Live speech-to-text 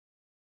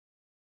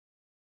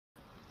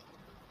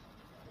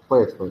Go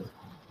ahead.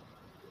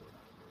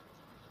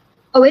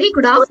 A very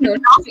good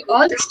afternoon to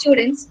all the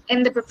students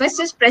and the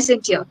professors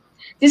present here.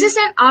 This is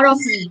an hour of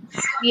need.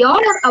 We all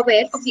are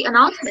aware of the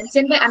announcement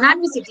sent by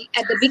University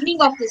at the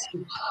beginning of this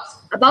week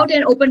about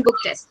an open book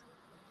test.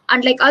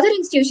 Unlike other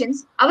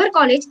institutions, our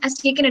college has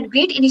taken a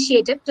great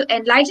initiative to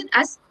enlighten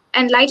us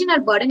and lighten our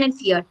burden and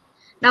fear.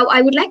 Now,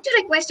 I would like to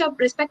request our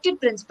respected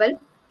principal,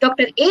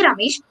 Dr. A.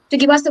 Ramesh, to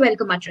give us the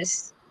welcome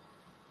address.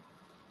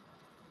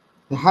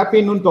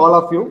 Happy noon to all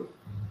of you.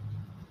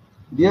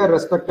 Dear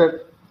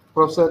respected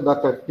Professor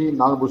Dr. P.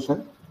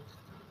 Nagabhushan,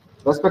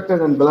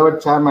 respected and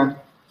beloved Chairman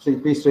Sri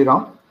P.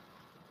 Sriram,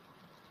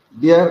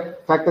 dear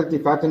faculty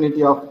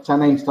fraternity of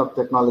Chennai Institute of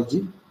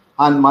Technology,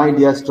 and my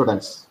dear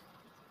students.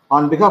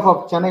 On behalf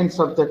of Chennai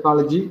Institute of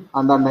Technology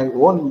and on my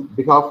own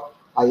behalf,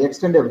 I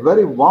extend a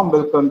very warm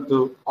welcome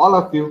to all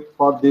of you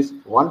for this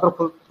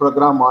wonderful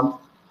program on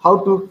how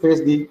to face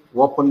the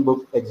open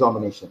book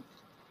examination.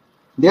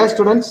 Dear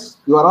students,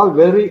 you are all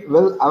very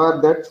well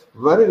aware that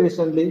very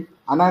recently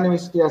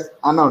University has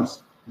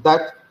announced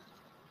that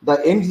the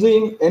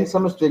ensuing end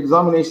semester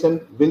examination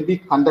will be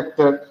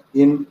conducted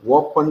in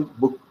open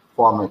book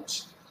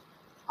format.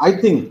 I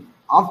think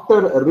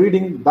after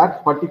reading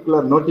that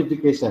particular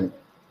notification,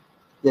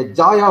 a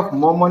joy of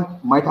moment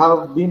might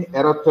have been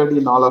erupted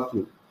in all of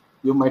you.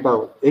 You might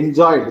have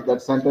enjoyed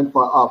that sentence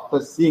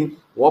after seeing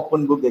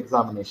open book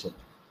examination,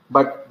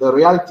 but the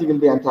reality will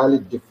be entirely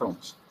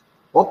different.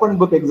 Open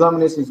book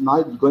examination is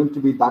not going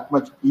to be that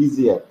much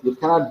easier. You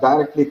cannot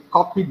directly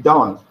copy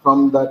down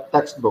from the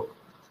textbook.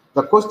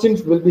 The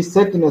questions will be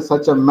set in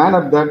such a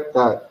manner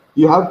that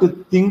you have to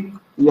think,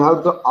 you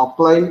have to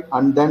apply,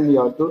 and then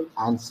you have to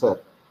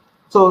answer.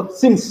 So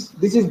since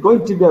this is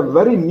going to be a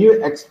very new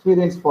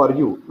experience for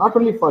you, not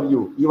only for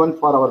you, even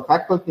for our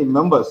faculty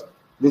members,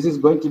 this is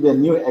going to be a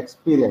new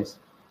experience.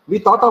 We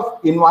thought of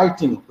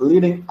inviting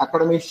leading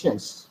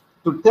academicians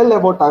to tell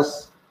about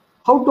us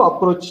how to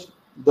approach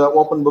the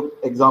open book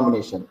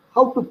examination,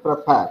 how to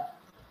prepare.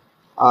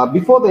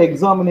 Before the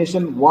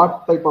examination,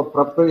 what type of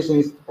preparation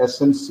is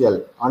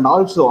essential, and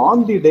also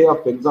on the day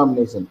of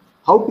examination,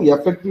 how to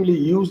effectively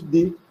use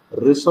the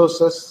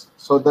resources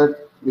so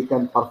that we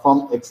can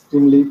perform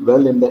extremely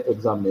well in the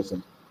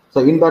examination. So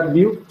in that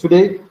view,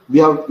 today we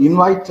have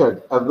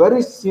invited a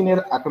very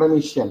senior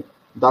academician,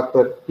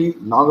 Dr. P.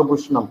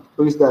 Nagabhushan,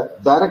 who is the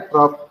director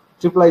of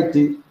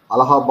IIIT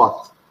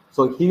Alahabad.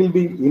 So he will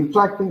be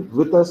interacting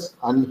with us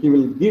and he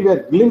will give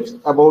a glimpse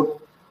about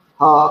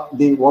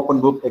the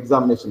open book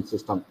examination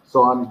system.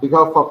 So on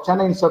behalf of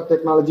Chennai Institute of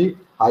Technology,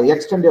 I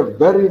extend a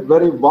very,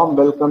 very warm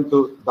welcome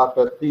to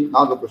Dr. P.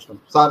 Nagabhushan.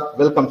 Sir,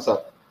 welcome,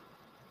 sir.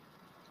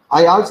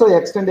 I also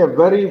extend a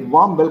very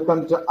warm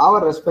welcome to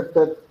our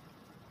respected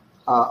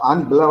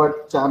and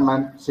beloved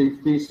Chairman, Sri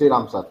P.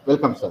 Sriram, sir.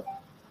 Welcome, sir.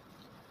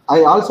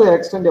 I also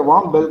extend a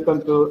warm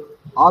welcome to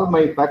all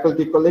my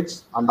faculty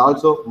colleagues and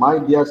also my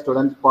dear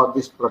students for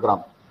this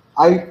program.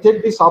 I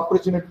take this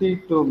opportunity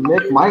to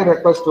make my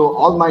request to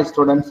all my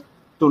students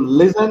to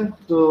listen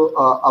to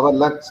our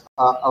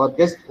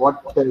guest,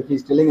 what he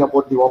is telling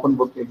about the open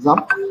book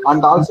exam,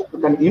 and also you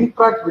can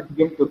interact with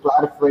him to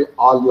clarify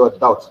all your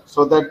doubts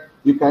so that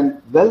you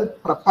can well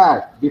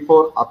prepare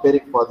before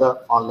appearing for the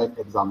online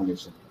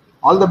examination.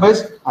 All the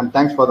best and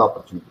thanks for the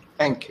opportunity.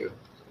 Thank you.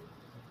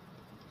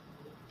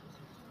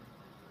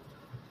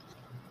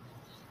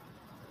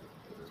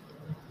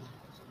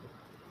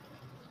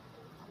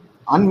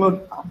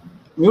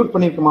 Mute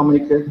பண்ணிருக்குமா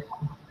mic?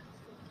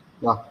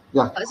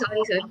 Yeah.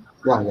 Sorry, sir.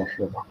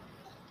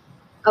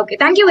 Yeah. Okay,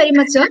 thank you very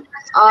much, sir.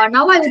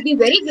 Now I would be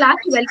very glad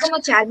to welcome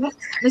our chairman,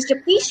 Mr.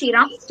 P.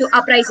 Sriram, to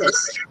apprise us.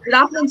 Good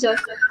afternoon, sir.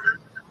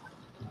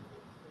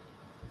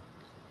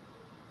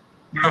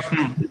 Good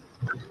afternoon,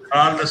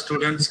 all the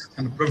students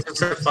and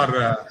professor for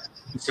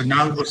Mr.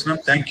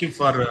 Nagabhushan. Thank you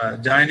for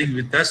joining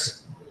with us.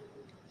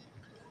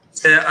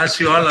 So, as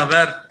you all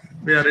aware,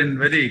 we are in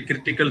very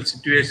critical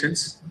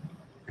situations.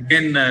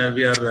 Again,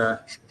 we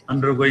are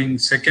undergoing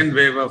second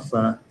wave of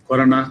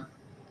corona.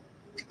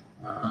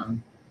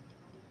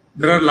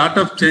 There are a lot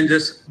of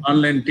changes,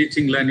 online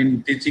teaching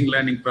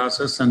learning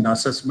process and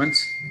assessments.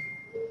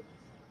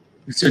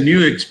 It's a new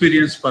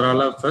experience for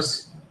all of us.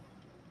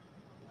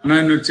 Anna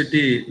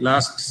University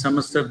last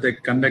semester they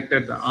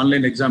conducted the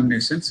online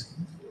examinations,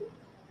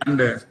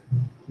 and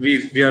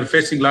we are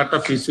facing a lot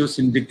of issues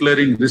in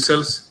declaring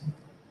results.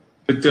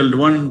 Withheld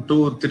 1,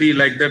 2, 3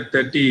 like that,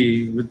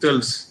 30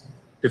 withholds,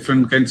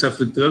 different kinds of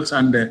withholds,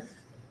 and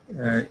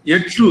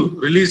yet to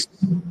release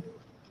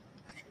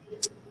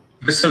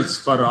results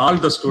for all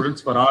the students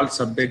for all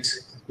subjects.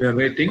 We are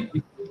waiting,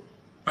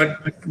 but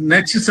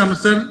next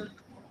semester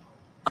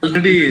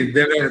already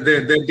they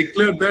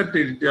declared that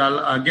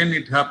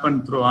it happened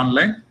through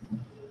online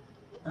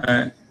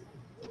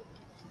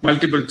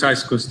multiple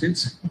choice questions,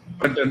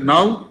 but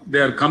now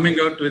they are coming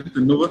out with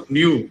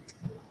new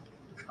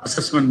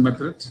assessment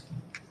methods,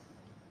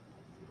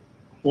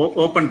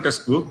 open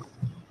test book.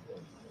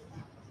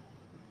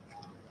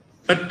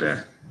 But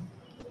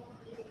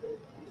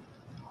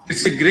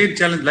it's a great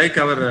challenge, like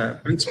our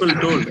principal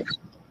told.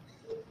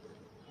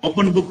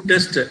 Open book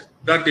test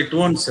got its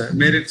own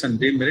merits and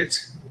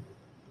demerits.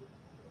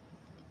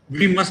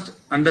 We must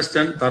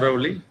understand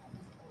thoroughly.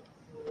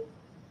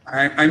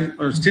 I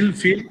still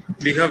feel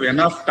we have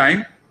enough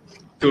time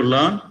to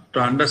learn, to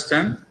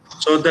understand,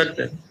 so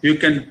that you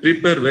can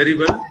prepare very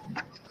well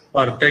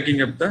for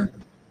taking up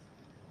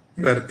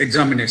your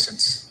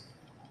examinations.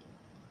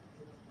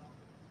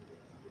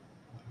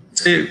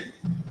 See,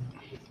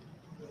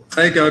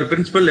 like our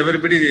principal,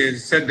 everybody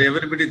said,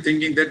 everybody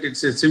thinking that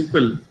it's a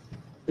simple.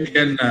 You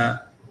can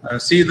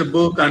see the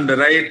book and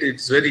write,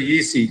 it's very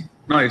easy.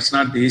 No, it's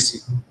not easy.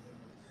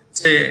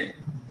 Say,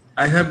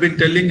 I have been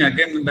telling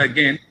again and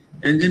again,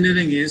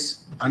 engineering is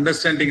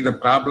understanding the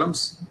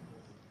problems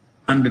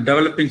and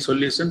developing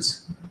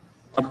solutions,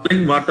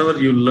 applying whatever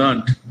you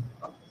learned.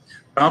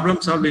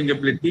 Problem solving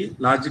ability,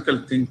 logical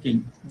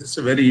thinking, this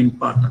is very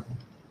important.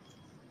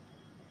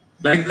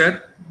 Like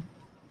that,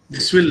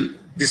 this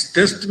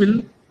test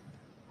will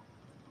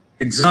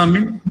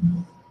examine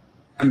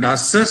and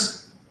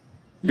assess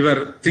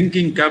your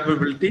thinking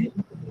capability,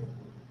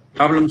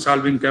 problem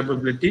solving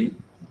capability,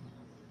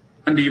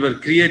 and your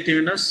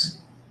creativeness,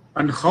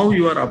 and how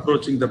you are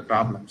approaching the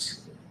problems,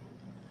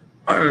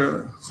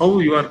 how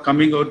you are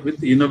coming out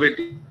with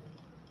innovative.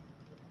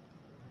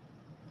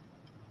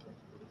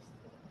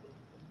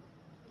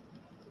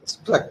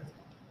 Struck.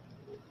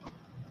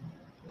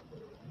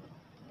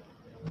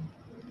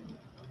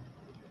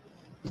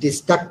 It is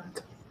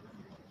stuck.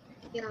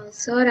 Yeah,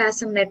 sir has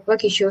some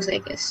network issues, I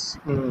guess.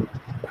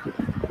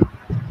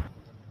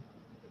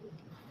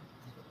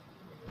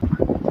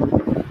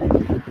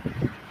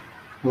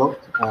 Hello,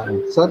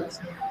 sir.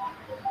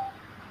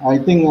 I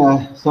think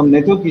some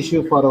network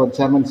issue for our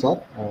chairman,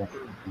 sir.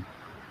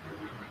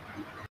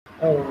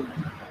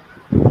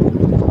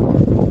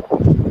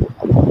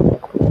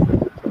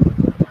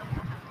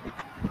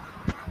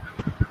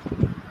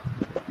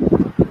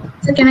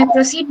 So can I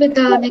proceed with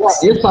the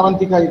next? Yes,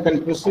 Avantika, you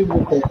can proceed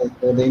with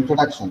the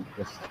introduction.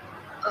 Yes.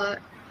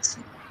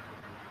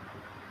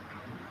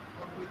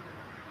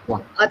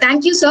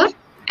 Thank you, sir.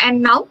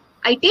 And now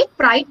I take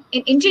pride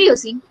in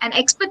introducing an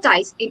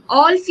expertise in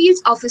all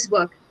fields of his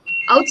work.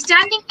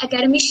 Outstanding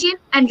academician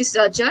and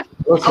researcher,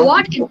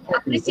 award in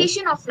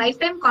appreciation of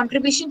lifetime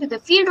contribution to the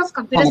field of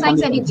computer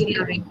science and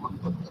engineering.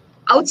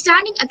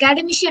 Outstanding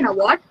academician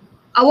award,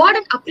 award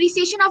in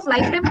appreciation of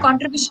lifetime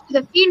contribution to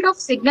the field of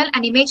signal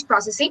and image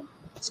processing,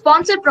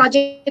 sponsored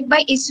project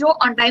by ISRO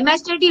on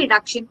dimensionality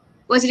reduction,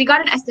 was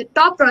regarded as the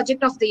top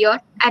project of the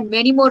year, and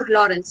many more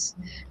laurels.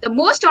 The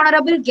most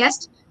honorable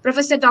guest,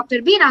 Professor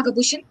Dr. B.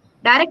 Nagabhushan,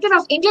 Director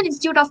of Indian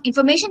Institute of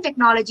Information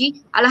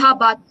Technology,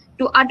 Allahabad,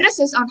 to address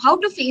us on how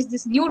to face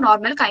this new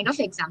normal kind of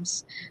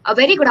exams. A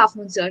very good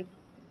afternoon, sir.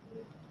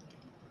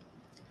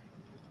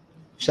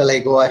 Shall I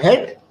go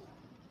ahead?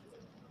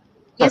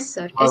 Yes,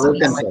 sir. Yes,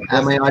 please.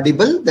 Am I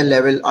audible?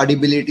 The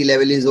audibility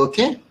level is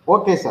okay?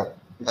 Okay, sir.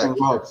 You can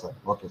go ahead, sir.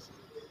 Okay, sir.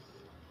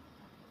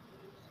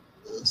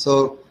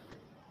 So,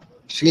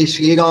 Shri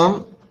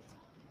Sriram,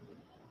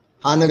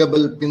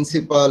 Honorable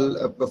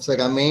Principal Professor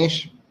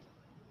Ramesh,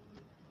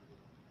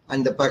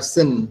 and the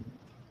person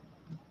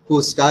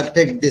who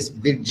started this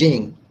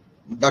bridging,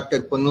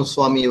 Dr.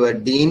 Ponnuswamy, your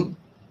Dean,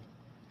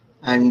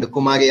 and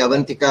Kumari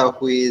Avantika,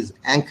 who is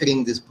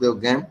anchoring this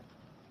program.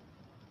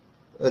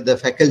 The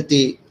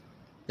faculty,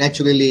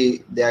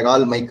 naturally, they are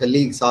all my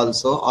colleagues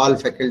also, all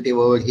faculty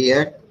over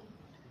here,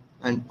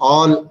 and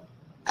all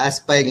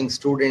aspiring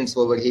students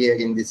over here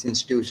in this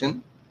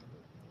institution.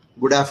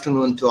 Good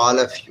afternoon to all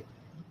of you.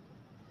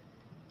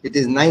 It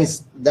is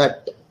nice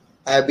that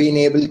I have been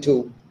able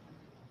to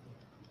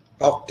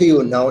talk to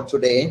you now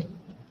today,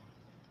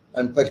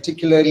 and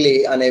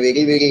particularly on a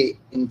very, very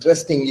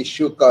interesting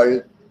issue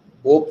called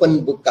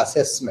open book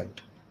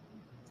assessment.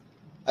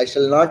 I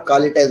shall not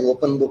call it as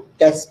open book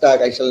test,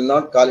 or I shall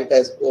not call it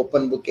as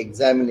open book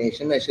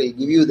examination. I shall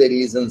give you the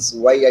reasons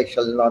why I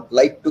shall not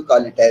like to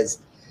call it as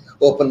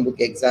open book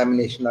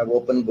examination or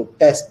open book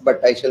test,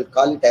 but I shall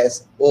call it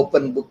as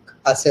open book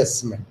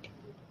assessment.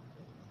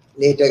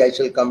 Later I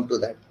shall come to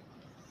that.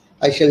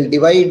 I shall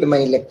divide my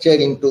lecture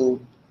into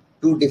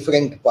two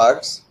different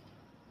parts.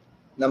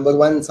 Number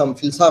one, some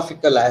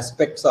philosophical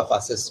aspects of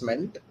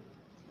assessment.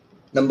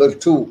 Number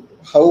two,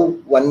 how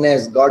one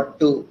has got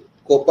to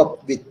cope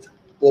up with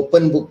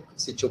open book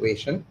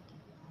situation.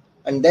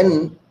 And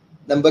then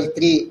number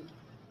three,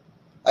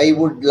 I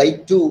would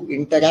like to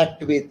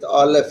interact with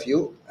all of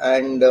you,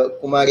 and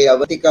Kumari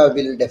Avantika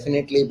will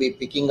definitely be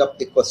picking up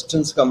the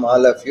questions from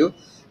all of you,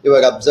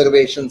 your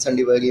observations and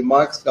your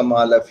remarks from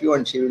all of you,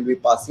 and she will be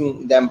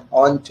passing them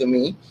on to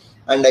me,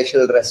 and I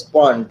shall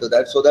respond to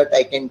that so that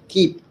I can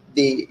keep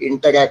the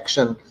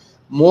interaction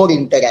more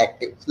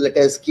interactive. Let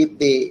us keep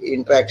the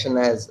interaction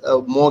as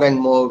more and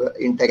more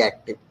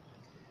interactive.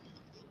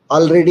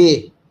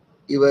 Already,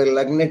 your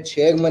learned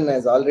chairman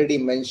has already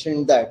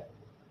mentioned that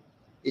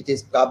it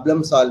is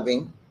problem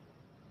solving,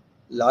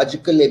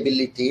 logical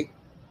ability,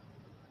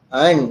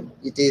 and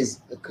it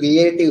is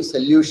creative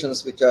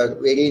solutions which are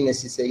very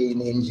necessary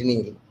in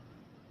engineering.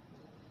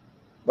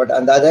 But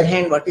on the other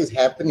hand, what is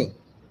happening?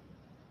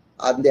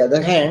 On the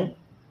other hand,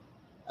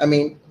 I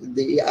mean,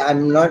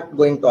 I'm not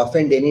going to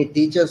offend any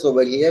teachers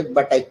over here,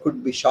 but I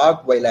could be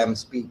shocked while I'm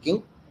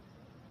speaking.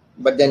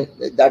 But then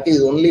that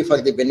is only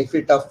for the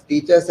benefit of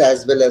teachers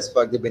as well as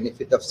for the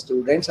benefit of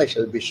students. I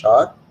shall be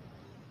shocked.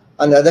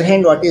 On the other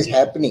hand, what is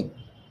happening?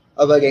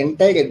 Our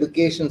entire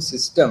education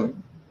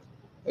system,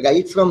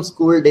 right from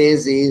school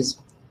days, is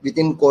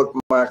within quote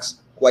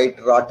marks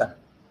quite rotten.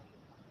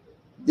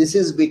 This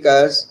is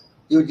because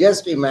you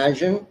just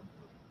imagine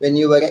when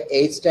you were an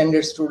 8th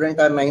standard student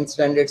or 9th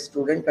standard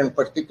student, and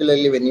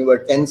particularly when you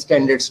were 10th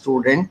standard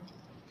student,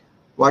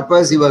 what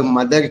was your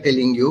mother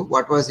telling you?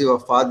 What was your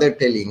father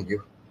telling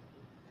you?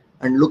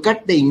 And look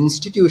at the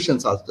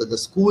institutions also, the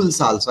schools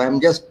also. I'm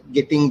just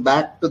getting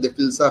back to the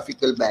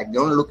philosophical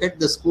background. Look at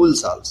the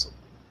schools also.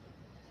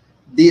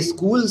 The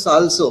schools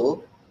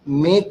also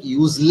make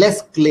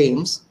useless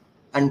claims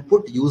and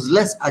put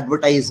useless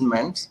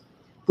advertisements,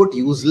 put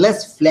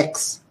useless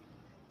flex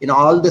in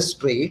all the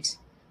streets,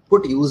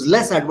 put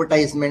useless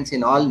advertisements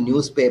in all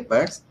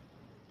newspapers,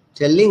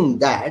 telling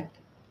that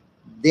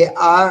they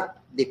are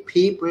the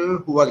people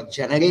who are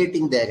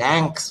generating the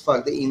ranks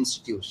for the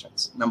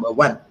institutions, number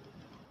one.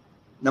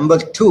 Number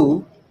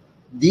two,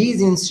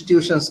 these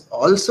institutions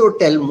also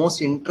tell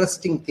most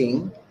interesting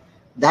thing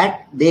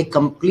that they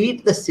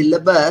complete the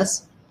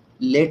syllabus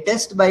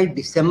latest by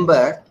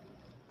December,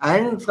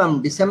 and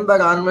from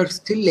December onwards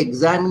till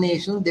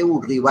examination they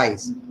would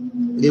revise.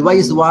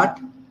 Revise what?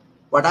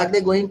 What are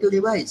they going to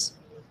revise?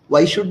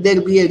 Why should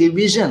there be a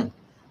revision?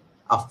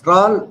 After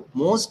all,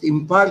 most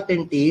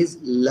important is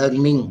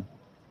learning.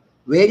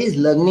 Where is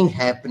learning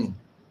happening?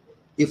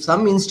 If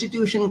some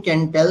institution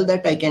can tell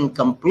that I can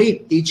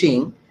complete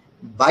teaching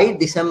by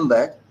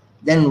December,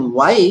 then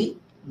why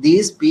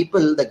these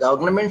people, the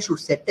government should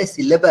set a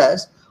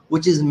syllabus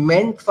which is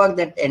meant for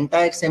that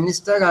entire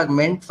semester or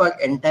meant for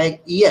entire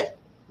year?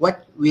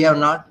 What we have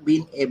not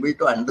been able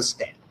to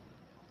understand.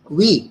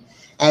 We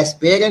as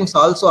parents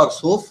also are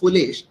so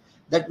foolish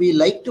that we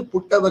like to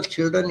put our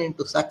children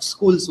into such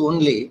schools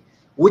only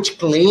which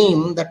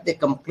claim that they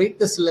complete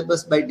the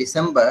syllabus by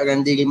December,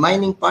 and the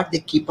remaining part they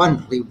keep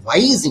on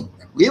revising.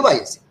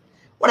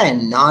 What a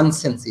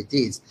nonsense it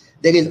is.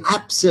 There is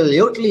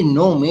absolutely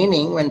no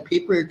meaning when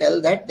people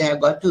tell that they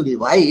have got to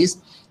revise,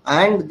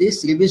 and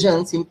this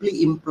revision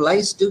simply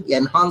implies to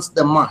enhance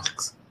the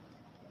marks.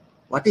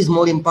 What is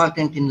more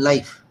important in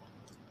life?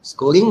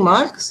 Scoring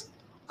marks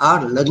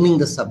or learning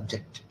the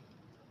subject?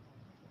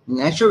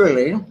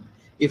 Naturally,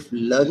 if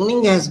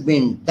learning has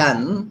been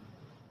done,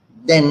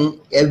 then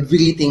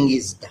everything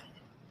is done.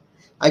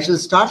 I shall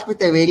start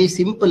with a very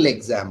simple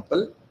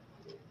example.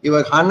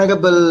 Your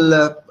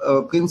honorable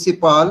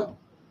principal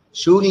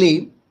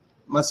surely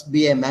must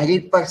be a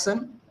married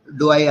person.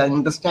 Do I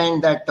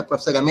understand that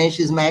Professor Ramesh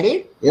is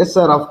married? Yes,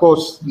 sir, of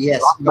course.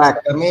 Yes,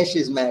 Back. Professor Ramesh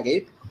is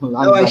married. Long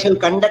Now I back. shall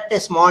conduct a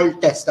small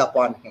test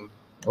upon him.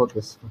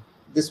 Okay, sir.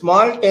 The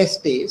small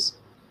test is,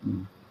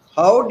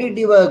 how did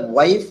your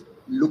wife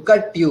look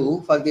at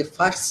you for the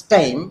first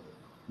time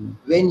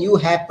when you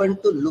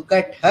happened to look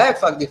at her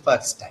for the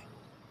first time?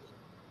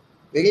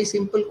 Very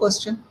simple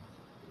question.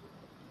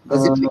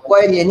 Does it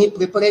require any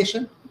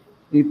preparation?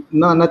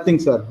 No, nothing,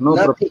 sir. No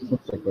Nothing. preparation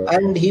required.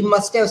 And he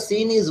must have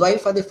seen his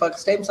wife for the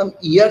first time some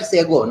years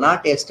ago,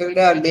 not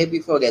yesterday or day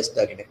before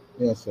yesterday.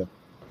 Yes, sir.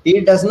 He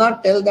does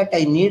not tell that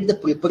I need the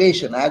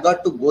preparation. I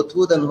got to go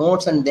through the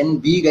notes and then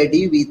be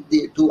ready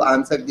with to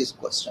answer this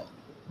question.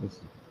 Yes, sir.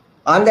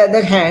 On the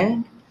other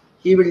hand,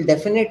 he will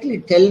definitely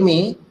tell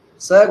me,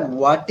 sir,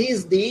 what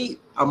is the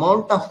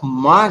amount of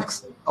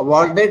marks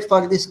awarded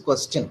for this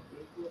question?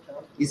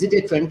 Is it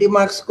a 20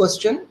 marks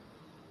question?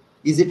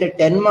 Is it a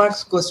 10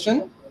 marks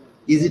question?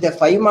 Is it a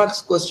 5 marks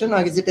question,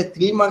 or is it a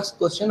 3 marks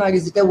question, or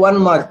is it a 1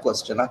 mark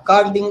question?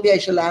 Accordingly, I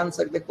shall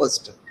answer the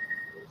question.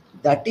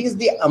 That is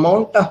the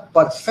amount of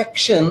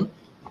perfection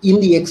in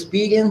the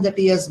experience that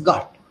he has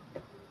got.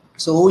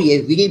 So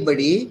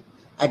everybody,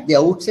 at the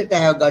outset, I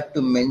have got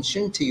to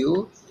mention to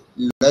you,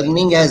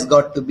 learning has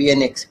got to be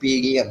an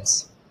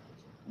experience.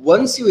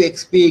 Once you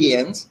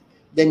experience,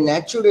 then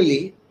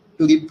naturally,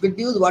 to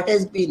reproduce what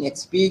has been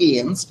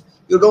experienced,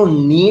 you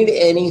don't need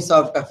any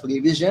sort of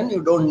revision,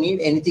 you don't need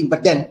anything.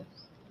 But then,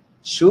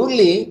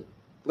 surely,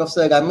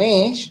 Professor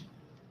Ramesh,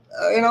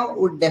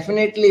 would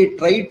definitely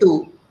try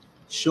to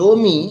show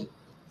me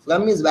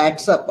from his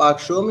WhatsApp or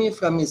show me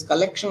from his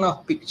collection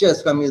of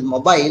pictures from his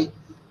mobile,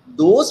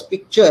 those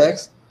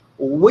pictures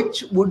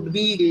which would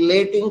be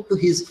relating to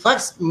his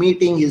first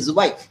meeting his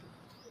wife.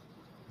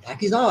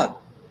 That is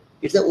all.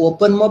 It's an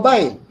open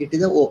mobile. It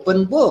is an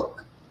open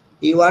book.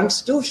 He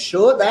wants to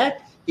show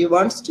that, he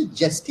wants to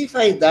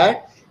justify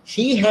that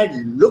she had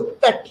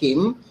looked at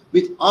him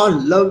with all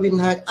love in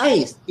her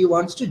eyes. He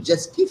wants to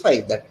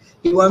justify that.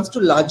 He wants to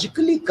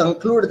logically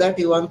conclude that.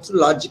 He wants to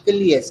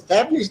logically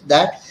establish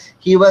that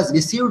he was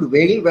received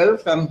very well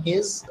from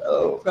his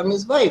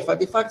wife for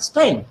the first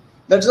time.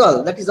 That's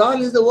all. That is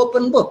all is the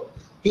open book.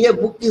 Here,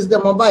 book is the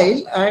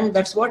mobile, and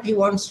that's what he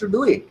wants to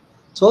do it.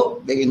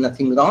 So there is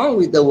nothing wrong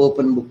with the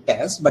open book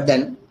test, but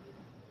then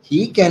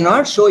he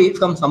cannot show it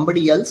from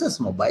somebody else's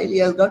mobile. He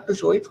has got to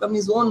show it from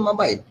his own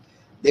mobile.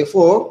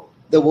 Therefore,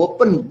 The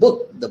open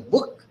book, the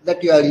book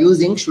that you are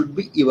using should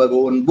be your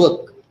own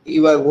book,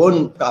 your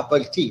own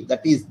property.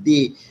 That is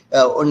the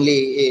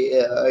only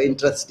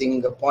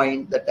interesting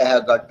point that I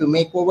have got to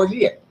make over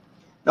here.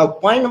 Now,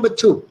 point number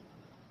 2.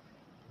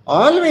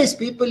 Always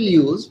people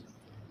use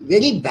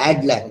very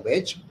bad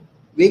language,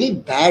 very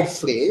bad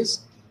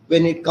phrase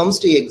when it comes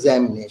to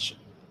examination.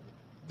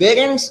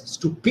 Parents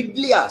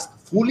stupidly ask,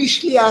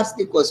 foolishly ask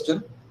the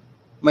question,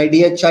 my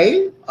dear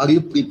child, are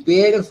you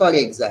prepared for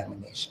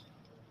examination?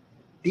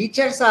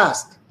 Teachers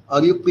ask,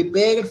 are you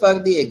prepared for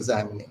the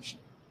examination?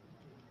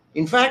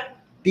 In fact,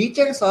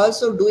 teachers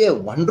also do a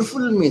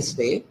wonderful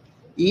mistake,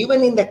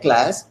 even in the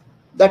class,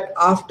 that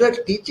after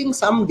teaching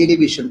some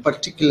derivation,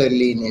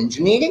 particularly in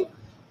engineering,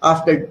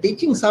 after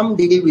teaching some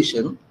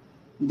derivation,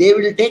 they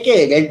will take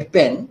a red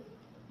pen,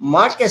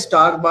 mark a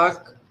star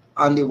mark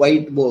on the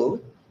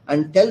whiteboard,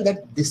 and tell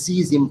that this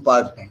is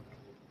important.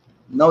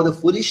 Now the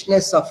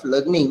foolishness of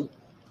learning,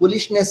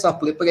 foolishness of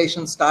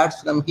preparation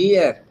starts from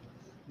here.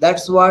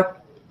 That's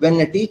what, when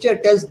a teacher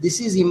tells this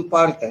is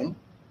important,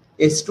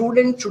 a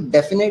student should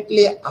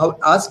definitely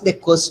ask the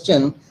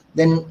question,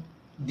 then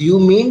do you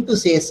mean to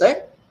say,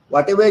 sir,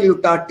 whatever you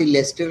taught till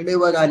yesterday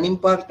were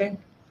unimportant?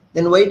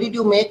 Then why did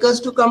you make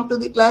us to come to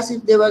the class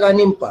if they were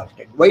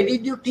unimportant? Why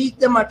did you teach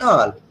them at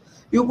all?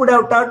 You could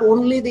have taught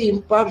only the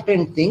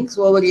important things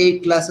over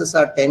 8 classes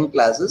or 10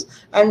 classes.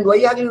 And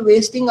why are you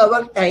wasting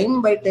our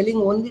time by telling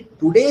only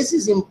today's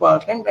is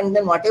important and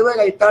then whatever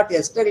I taught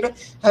yesterday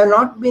have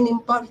not been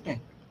important?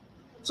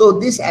 So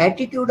this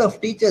attitude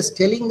of teachers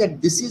telling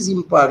that this is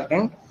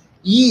important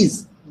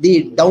is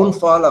the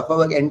downfall of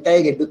our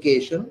entire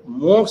education,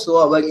 more so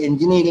our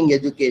engineering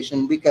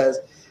education, because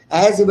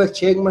as our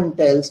chairman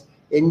tells,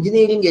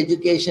 engineering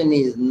education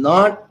is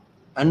not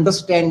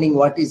understanding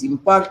what is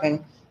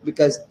important,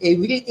 because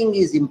everything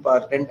is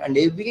important and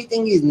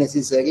everything is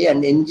necessary,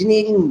 and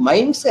engineering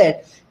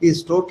mindset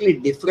is totally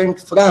different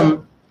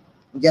from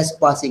just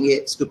passing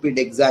a stupid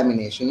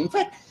examination. In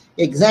fact,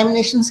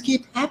 examinations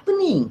keep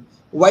happening.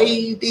 Why?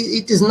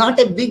 It is not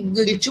a big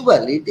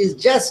ritual. It is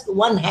just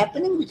one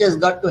happening which has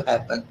got to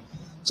happen.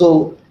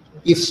 So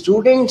if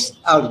students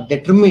are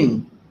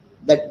determined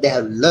that they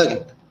have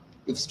learned,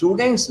 if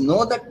students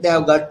know that they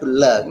have got to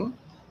learn,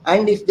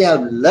 and if they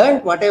have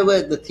learned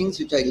whatever the things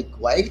which are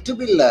required to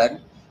be learned,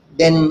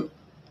 then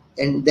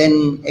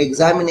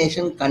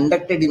examination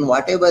conducted in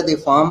whatever the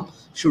form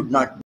should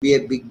not be a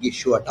big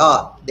issue at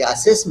all. The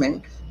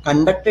assessment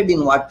conducted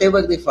in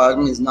whatever the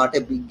form is not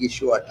a big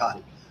issue at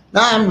all.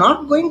 Now, I am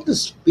not going to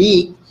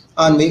speak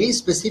on very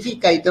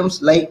specific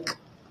items like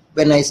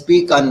when I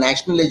speak on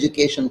national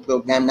education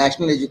program,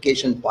 national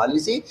education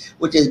policy,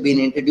 which has been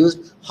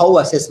introduced, how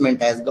assessment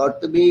has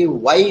got to be,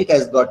 why it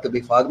has got to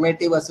be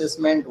formative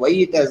assessment, why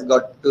it has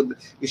got to be,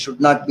 it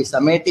should not be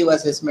summative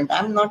assessment.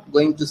 I'm not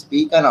going to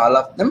speak on all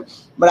of them,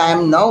 but I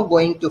am now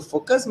going to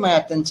focus my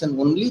attention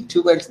only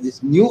towards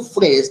this new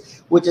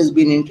phrase which has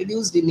been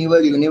introduced in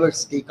your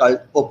university called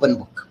open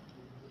book.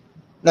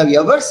 Now,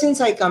 ever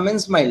since I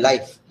commenced my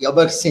life,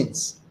 ever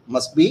since,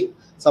 must be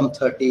some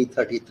 30,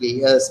 33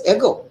 years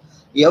ago,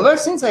 ever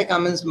since I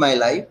commenced my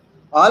life,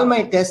 all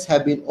my tests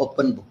have been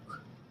open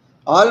book.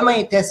 All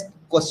my test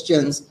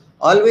questions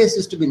always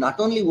used to be not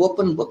only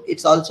open book,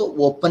 it's also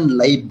open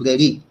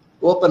library.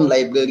 Open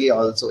library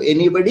also.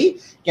 Anybody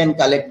can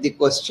collect the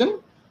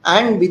question,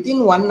 and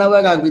within 1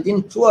 hour or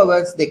within 2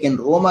 hours, they can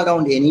roam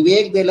around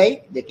anywhere they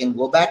like. They can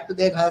go back to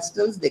their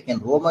hostels. They can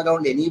roam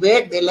around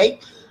anywhere they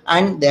like,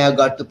 and they have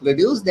got to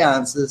produce the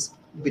answers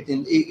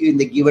in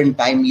the given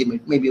time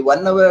limit. Maybe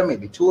 1 hour,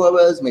 maybe 2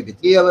 hours, maybe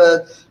 3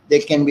 hours.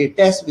 There can be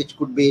tests which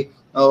could be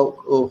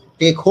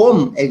take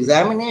home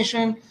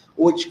examination,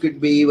 which could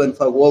be even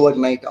for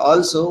overnight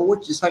also,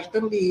 which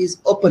certainly is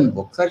open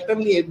book.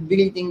 Certainly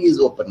everything is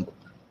open book.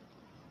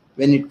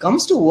 When it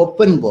comes to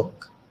open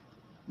book,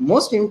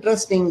 most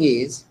interesting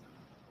is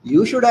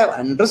you should have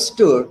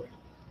understood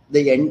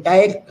the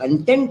entire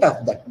content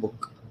of that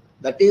book.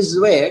 That is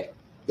where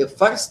the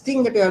first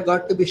thing that you have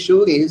got to be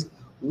sure is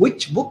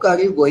which book are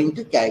you going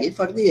to carry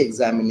for the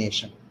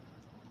examination.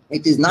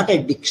 It is not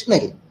a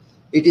dictionary.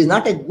 It is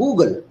not a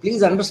Google.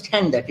 Please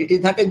understand that. It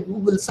is not a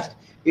Google search.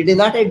 It is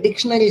not a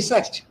dictionary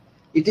search.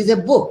 It is a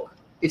book.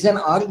 It's an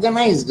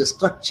organized,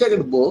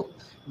 structured book.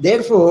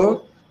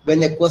 Therefore,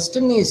 when a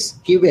question is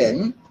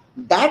given,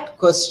 that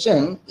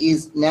question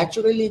is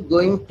naturally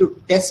going to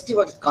test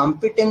your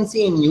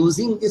competency in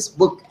using this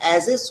book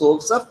as a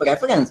source of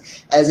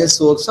reference, as a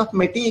source of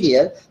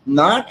material,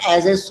 not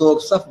as a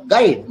source of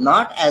guide,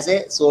 not as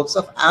a source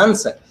of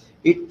answer.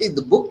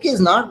 The book is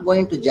not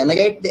going to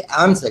generate the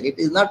answer. It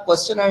is not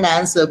question and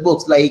answer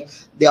books like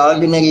the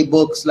ordinary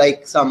books,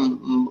 like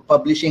some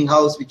publishing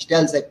house which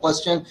tells a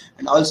question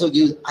and also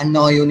gives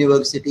Anna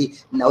University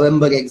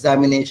November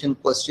examination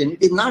question.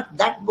 It is not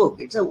that book.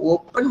 It's an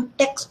open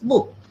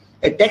textbook.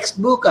 A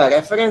textbook, a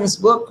reference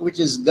book, which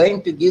is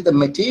going to give the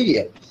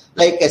material.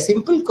 Like a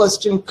simple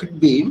question could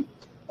be,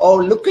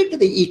 look at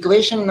the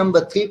equation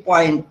number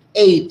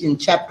 3.8 in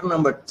chapter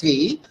number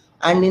 3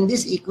 And in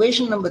this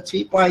equation number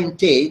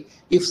 3.8,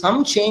 if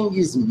some change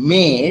is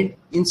made,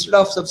 instead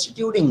of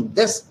substituting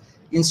this,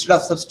 instead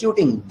of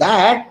substituting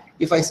that,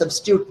 if I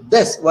substitute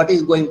this, what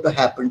is going to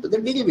happen to the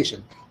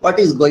derivation? What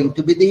is going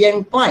to be the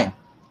end point?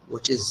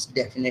 Which is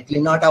definitely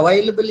not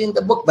available in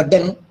the book. But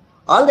then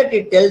all that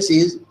it tells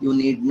is you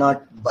need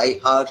not by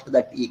heart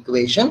that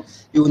equation.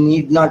 You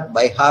need not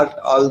by heart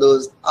all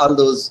those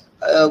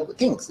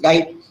things,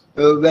 right?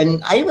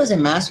 When I was a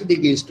master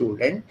degree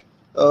student,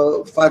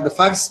 for the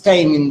first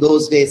time in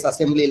those days,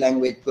 assembly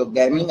language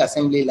programming,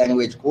 assembly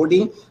language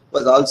coding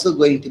was also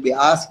going to be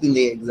asked in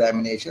the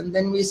examination.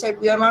 Then we said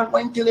we are not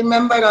going to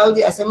remember all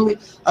the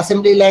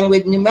assembly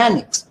language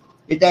mnemonics.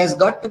 It has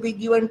got to be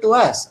given to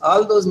us.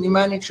 All those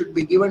mnemonics should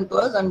be given to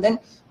us, and then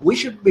we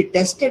should be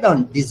tested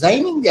on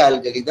designing the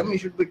algorithm. We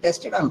should be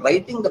tested on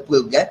writing the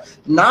program,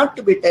 not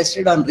to be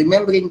tested on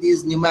remembering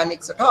these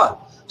mnemonics at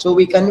all. So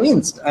we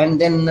convinced, and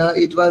then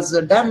it was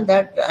done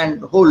that,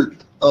 and whole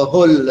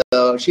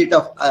sheet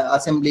of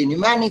assembly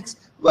mnemonics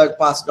were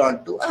passed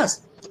on to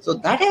us. So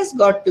that has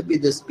got to be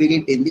the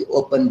spirit in the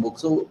open book.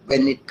 So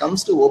when it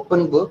comes to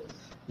open book,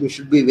 you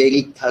should be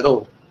very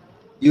thorough.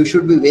 You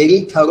should be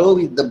very thorough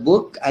with the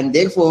book, and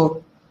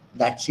therefore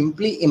that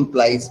simply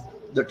implies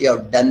that you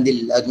have done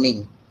the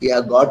learning. You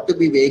have got to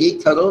be very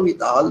thorough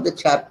with all the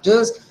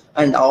chapters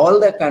and all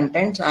the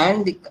contents,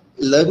 and the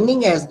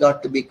learning has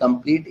got to be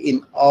complete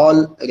in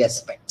all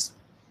respects.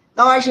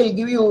 Now I shall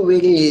give you a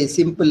very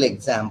simple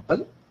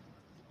example,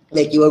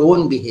 like your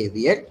own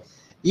behavior.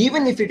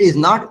 Even if it is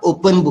not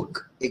open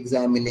book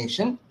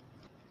examination,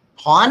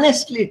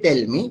 honestly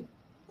tell me,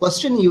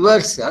 question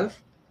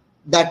yourself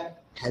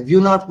that have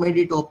you not made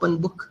it open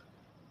book?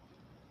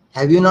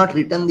 Have you not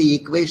written the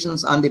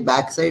equations on the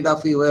backside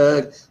of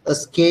your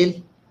scale?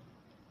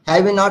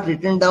 Have you not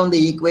written down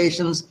the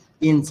equations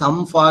in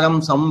some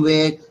forum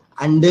somewhere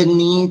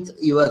underneath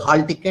your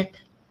hall ticket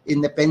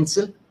in the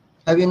pencil?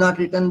 Have you not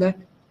written that?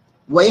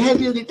 Why have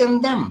you written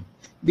them?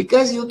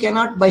 Because you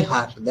cannot by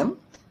heart them.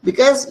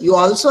 Because you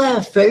also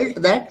have felt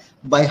that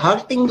by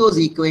hearting those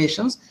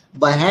equations,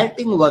 by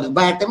hearting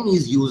verbatim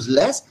is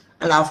useless,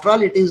 and after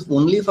all it is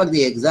only for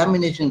the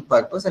examination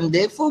purpose, and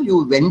therefore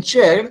you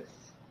ventured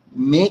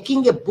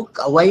making a book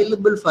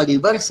available for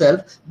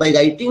yourself by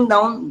writing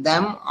down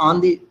them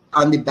on the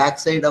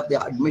backside of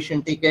the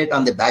admission ticket,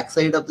 on the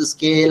backside of the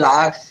scale,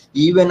 or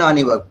even on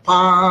your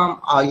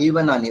palm, or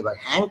even on your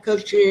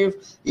handkerchief,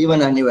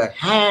 even on your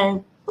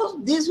hand. So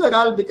these were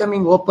all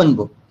becoming open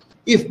book.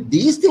 If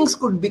these things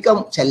could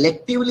become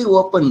selectively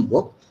open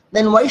book,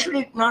 then why should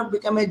it not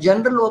become a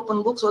general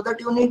open book so that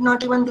you need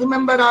not even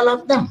remember all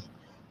of them?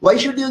 Why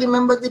should you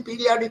remember the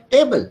periodic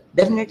table?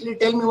 Definitely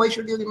tell me, why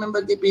should you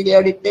remember the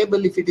periodic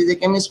table if it is a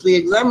chemistry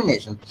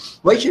examination?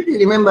 Why should you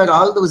remember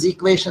all those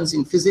equations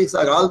in physics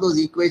or all those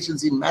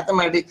equations in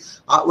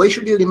mathematics? Why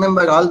should you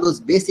remember all those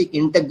basic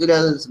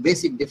integrals,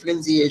 basic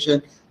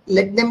differentiation?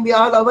 Let them be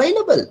all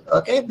available,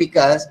 okay?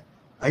 Because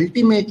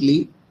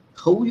ultimately,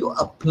 how you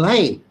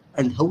apply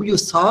and how you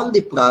solve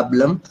the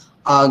problem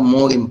are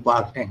more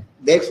important.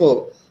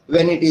 Therefore,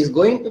 when it is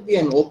going to be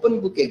an open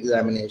book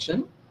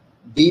examination,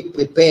 be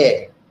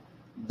prepared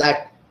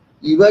that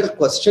your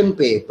question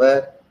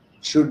paper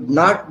should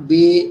not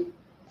be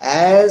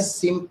as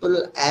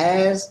simple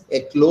as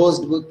a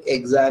closed book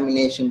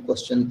examination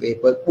question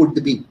paper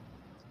would be.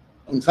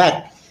 In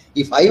fact,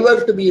 if I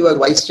were to be your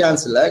vice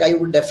chancellor, I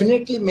would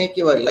definitely make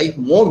your life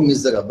more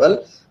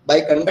miserable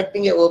by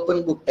conducting an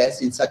open book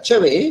test in such a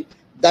way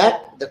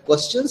that the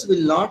questions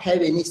will not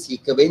have any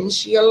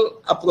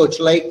sequential approach.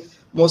 Like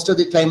most of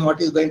the time what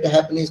is going to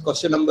happen is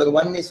question number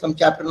 1 is from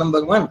chapter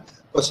number 1,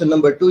 question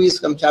number 2 is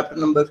from chapter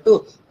number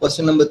 2,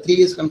 question number 3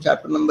 is from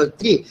chapter number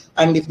 3,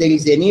 and if there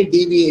is any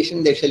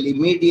deviation, there shall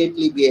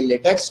immediately be a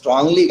letter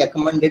strongly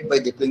recommended by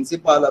the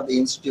principal of the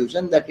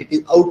institution that it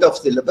is out of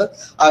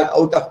syllabus or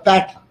out of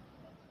pattern.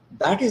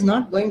 That is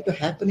not going to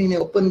happen in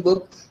an open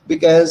book,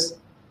 because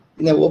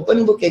in an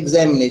open book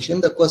examination,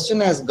 the question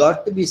has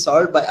got to be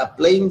solved by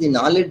applying the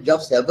knowledge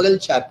of several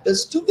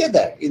chapters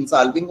together in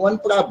solving one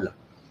problem.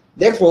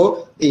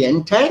 Therefore, the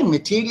entire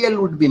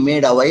material would be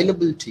made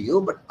available to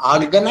you, but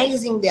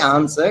organizing the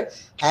answer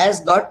has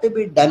got to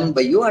be done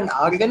by you, and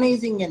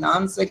organizing an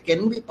answer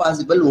can be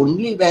possible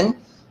only when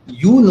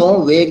you know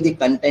where the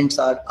contents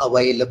are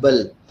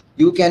available.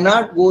 You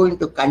cannot go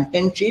into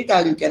content sheet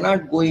or you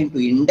cannot go into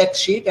index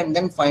sheet and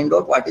then find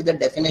out what is the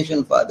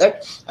definition for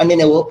that. And in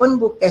an open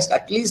book test,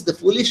 at least the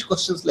foolish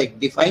questions like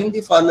define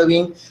the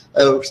following,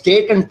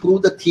 state and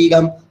prove the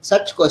theorem,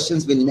 such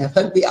questions will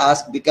never be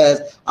asked, because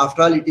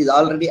after all it is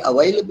already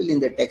available in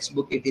the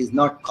textbook. It is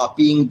not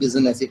copying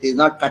business. It is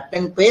not cut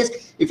and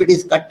paste. If it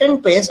is cut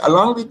and paste,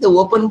 along with the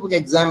open book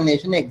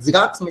examination, a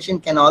Xerox machine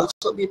can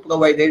also be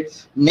provided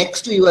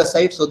next to your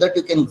site so that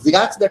you can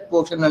Xerox that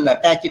portion and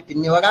attach it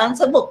in your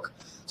answer book.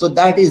 So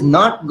that is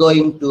not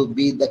going to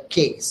be the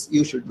case.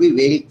 You should be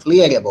very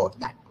clear about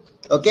that.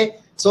 Okay.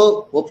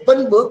 So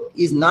open book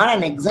is not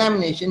an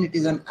examination. It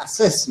is an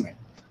assessment.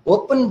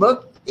 Open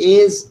book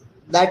is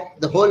that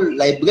the whole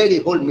library,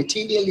 whole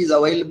material is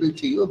available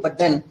to you, but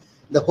then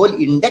The whole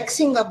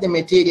indexing of the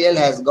material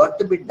has got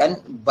to be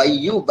done by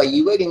you, by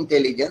your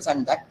intelligence,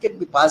 and that can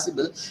be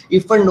possible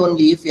if and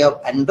only if you have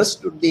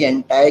understood the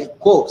entire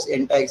course,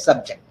 entire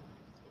subject.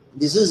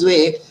 This is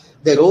where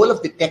the role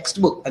of the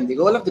textbook and the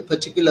role of the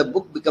particular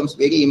book becomes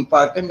very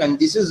important, and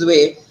this is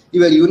where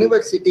your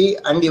university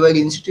and your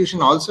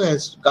institution also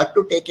has got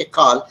to take a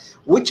call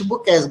which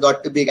book has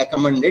got to be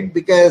recommended,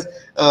 because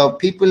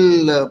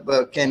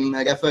people can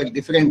refer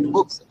different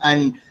books,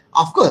 and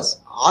of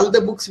course all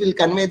the books will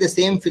convey the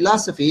same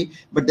philosophy,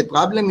 but the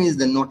problem is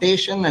the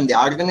notation and the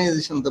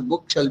organization of the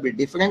book shall be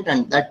different,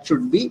 and that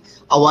should be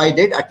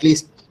avoided at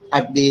least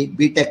at the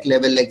BTech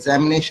level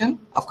examination.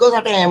 Of course,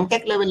 at an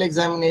MTech level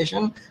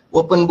examination,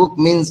 open book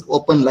means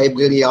open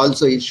library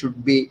also. It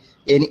should be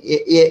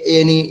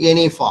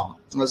any form.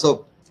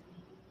 So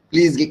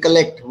please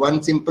recollect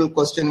one simple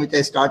question which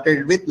I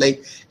started with,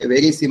 like a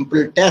very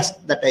simple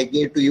test that I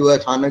gave to your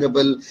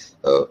honorable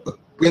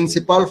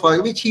principal,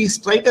 for which he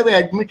straight away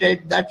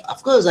admitted that,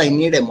 of course, I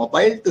need a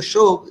mobile to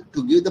show,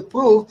 to give the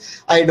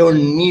proof. I don't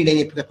need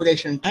any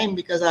preparation time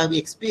because I have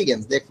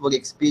experience. Therefore,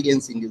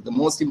 experiencing is the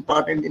most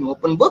important in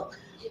open book.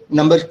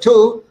 Number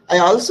two, I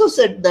also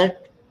said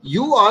that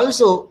you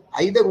also,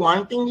 either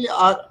wantingly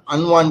or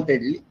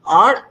unwantedly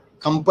or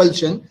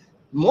compulsion,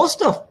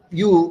 most of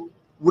you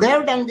would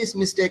have done this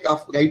mistake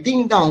of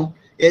writing down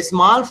a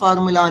small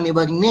formula on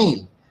your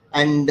nail.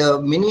 And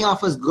many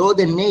of us grow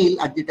the nail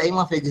at the time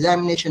of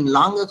examination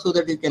longer so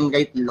that you can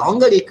write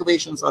longer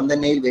equations on the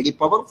nail very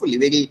powerfully,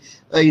 very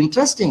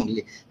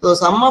interestingly. So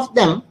some of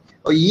them,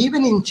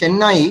 even in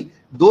Chennai,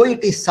 though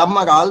it is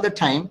summer all the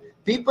time,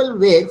 people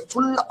wear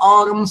full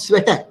arm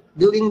sweater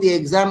during the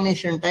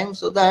examination time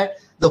so that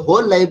the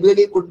whole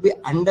library could be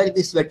under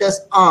the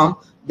sweater's arm.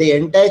 The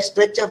entire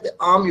stretch of the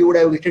arm, you would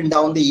have written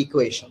down the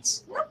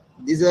equations.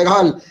 These are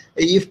all,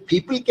 if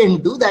people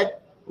can do that,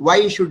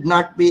 why should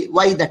not be,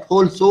 why that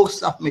whole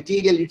source of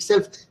material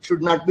itself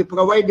should not be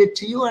provided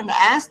to you, and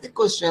ask the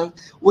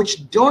questions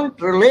which don't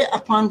rely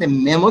upon the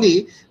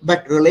memory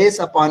but relies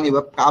upon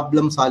your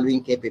problem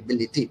solving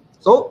capability.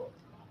 So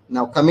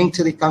now coming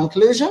to the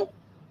conclusion,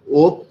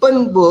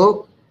 open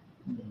book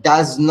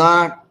does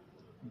not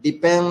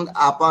depend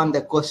upon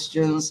the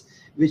questions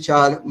which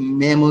are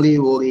memory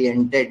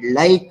oriented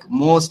like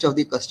most of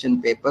the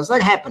question papers are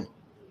happening.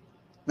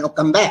 Now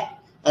come back.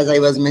 As I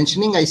was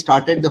mentioning, I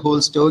started the whole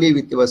story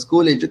with your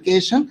school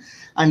education,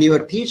 and your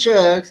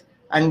teachers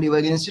and your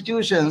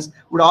institutions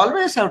would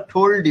always have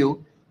told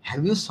you,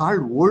 have you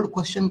solved old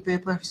question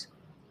papers?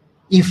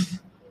 If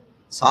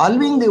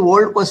solving the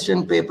old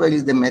question paper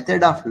is the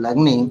method of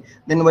learning,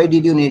 then why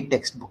did you need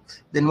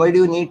textbooks? Then why do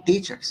you need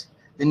teachers?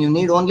 Then you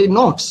need only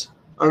notes.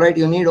 All right,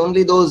 you need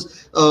only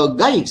those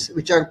guides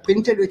which are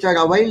printed, which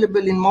are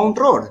available in Mount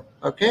Road.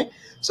 Okay,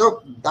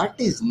 so that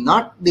is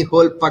not the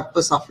whole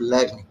purpose of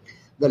learning.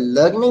 The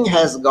learning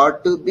has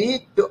got to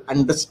be to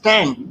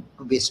understand,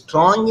 to be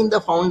strong in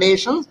the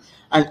foundations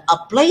and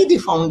apply the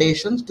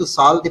foundations to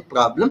solve the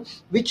problem,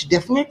 which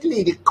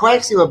definitely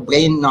requires your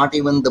brain, not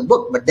even the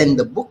book. But then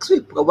the books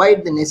will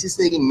provide the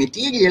necessary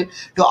material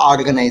to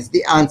organize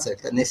the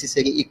answers, the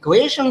necessary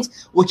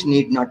equations which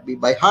need not be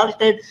by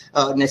hearted,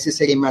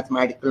 necessary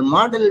mathematical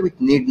model which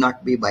need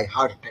not be by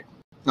hearted.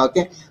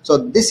 Okay, so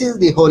this is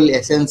the whole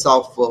essence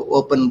of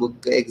open book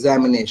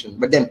examination.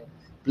 But then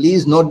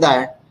please note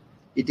that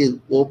it is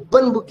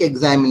open book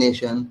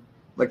examination,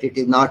 but it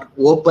is not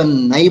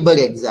open neighbor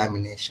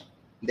examination.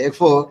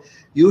 Therefore,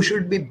 you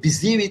should be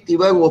busy with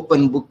your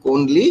open book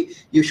only.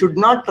 You should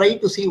not try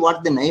to see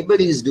what the neighbor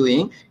is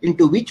doing,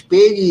 into which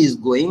page he is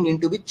going,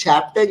 into which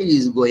chapter he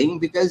is going,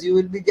 because you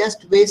will be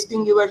just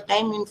wasting your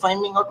time in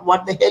finding out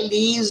what the hell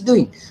he is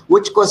doing,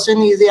 which question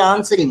is he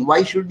answering.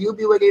 Why should you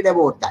be worried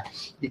about that?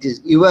 It is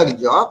your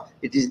job,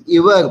 it is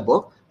your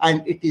book,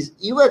 and it is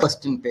your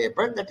question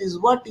paper. That is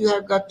what you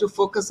have got to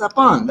focus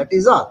upon. That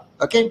is all.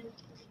 Okay.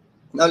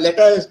 Now let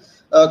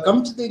us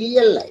come to the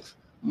real life.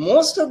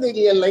 Most of the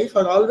real life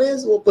are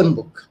always open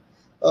book.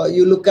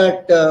 You look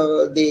at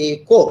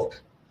the court.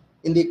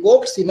 In the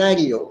court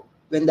scenario,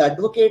 when the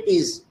advocate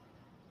is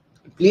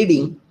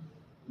pleading,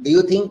 do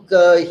you think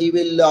he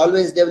will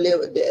always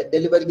deliver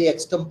the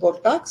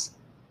extempore talks?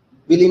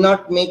 Will he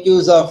not make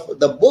use of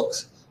the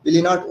books? Will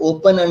he not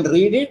open and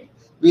read it?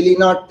 Will he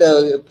not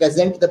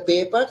present the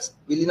papers?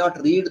 Will he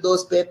not read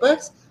those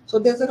papers? So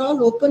these are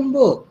all open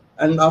book.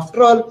 And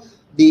after all,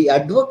 the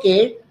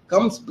advocate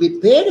comes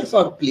prepared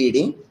for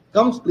pleading,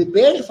 comes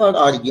prepared for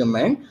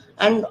argument,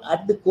 and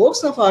at the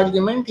course of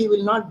argument, he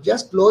will not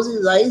just close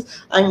his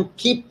eyes and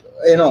keep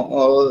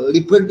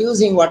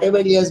reproducing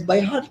whatever he has by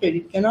heart.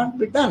 It cannot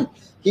be done.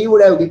 He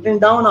would have written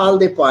down all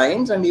the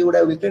points, and he would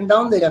have written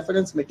down the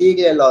reference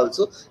material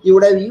also. He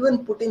would have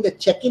even put in the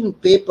check-in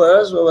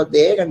papers over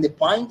there and the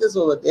pointers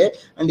over there,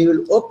 and he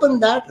will open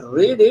that,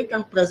 read it,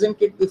 and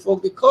present it before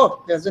the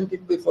court, present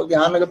it before the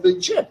honorable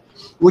judge,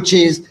 which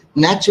is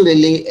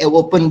naturally an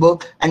open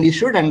book. And you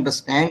should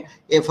understand,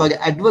 for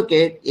the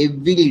advocate,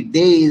 every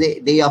day is a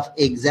day of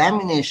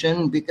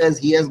examination, because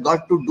he has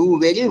got to do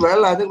very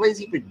well. Otherwise,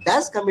 if it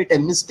does commit a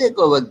mistake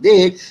over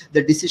there,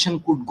 the decision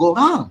could go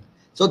wrong.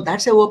 So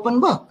that's an open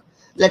book.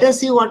 Let us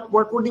see what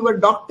would your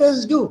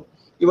doctors do.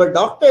 Your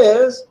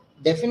doctors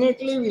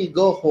definitely will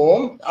go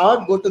home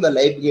or go to the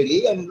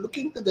library and look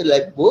into the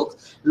lab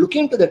books, look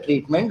into the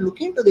treatment,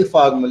 look into the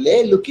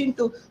formulae, look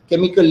into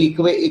chemical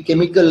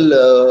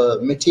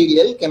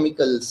material,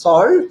 chemical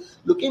salt,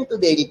 look into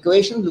their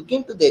equations, look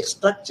into their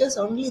structures.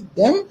 Only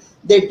then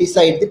they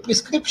decide the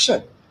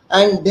prescription.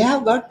 And they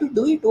have got to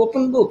do it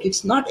open book.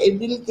 It's not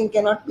everything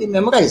cannot be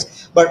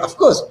memorized. But of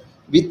course,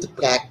 with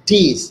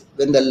practice,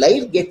 when the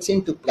life gets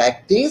into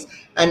practice,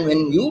 and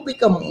when you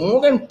become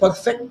more and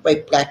perfect by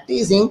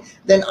practicing,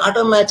 then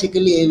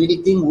automatically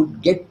everything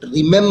would get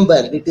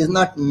remembered. It is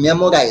not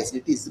memorized,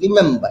 it is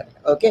remembered.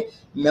 Okay,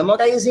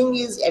 memorizing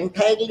is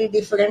entirely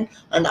different,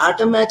 and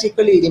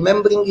automatically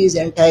remembering is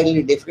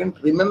entirely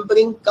different.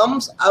 Remembering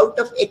comes out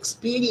of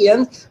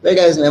experience,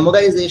 whereas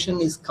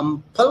memorization is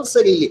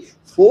compulsorily,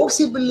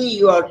 forcibly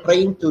you are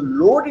trying to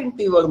load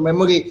into your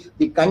memory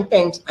the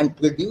contents and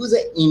produce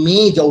an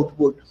image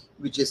output,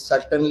 which is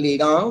certainly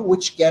wrong,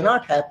 which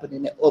cannot happen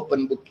in an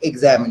open book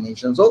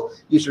examination. So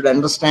you should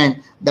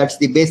understand that's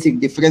the basic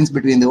difference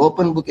between the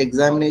open book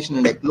examination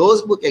and a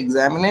closed book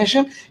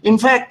examination. In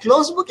fact,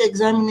 closed book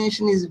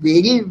examination is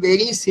very,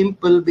 very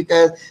simple,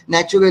 because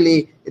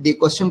naturally the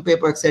question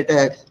paper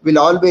setter will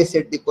always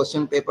set the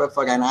question paper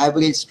for an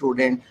average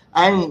student,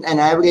 and an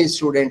average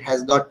student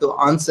has got to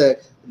answer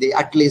the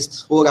at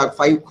least 4 or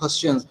 5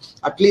 questions.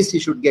 At least he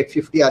should get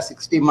 50 or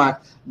 60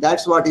 marks.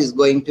 That's what is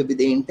going to be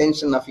the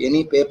intention of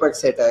any paper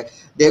setter.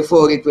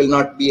 Therefore, it will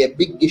not be a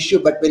big issue.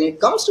 But when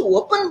it comes to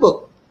open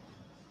book,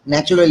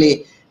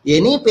 naturally,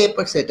 any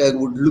paper setter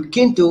would look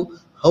into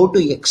how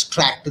to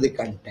extract the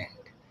content.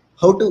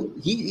 How to,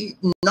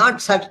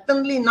 not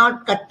certainly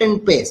not cut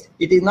and paste.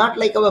 It is not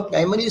like our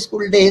primary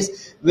school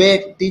days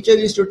where teacher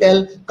used to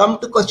tell, come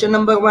to question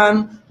number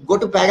 1, go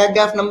to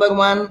paragraph number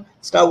 1,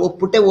 start,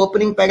 put a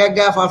opening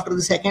paragraph after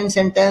the second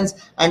sentence,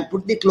 and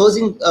put the close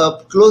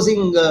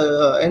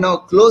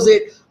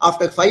it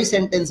after 5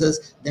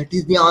 sentences. That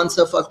is the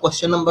answer for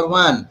question number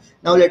 1.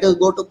 Now let us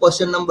go to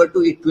question number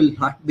 2. It will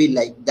not be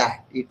like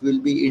that. It will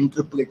be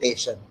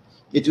interpretation.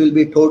 It will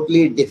be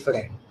totally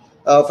different.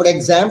 For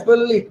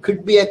example, it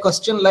could be a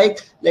question like,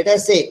 let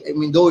us say,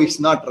 though it's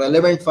not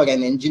relevant for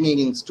an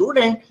engineering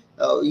student,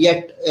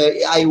 yet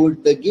I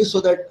would give so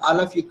that all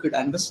of you could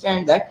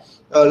understand that,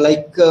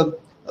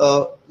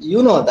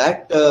 you know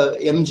that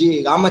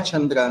M.G.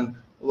 Ramachandran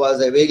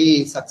was a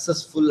very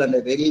successful and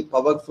a very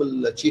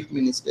powerful chief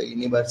minister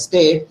in your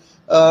state,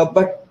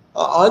 but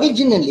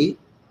originally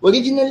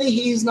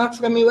he is not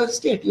from your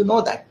state, you know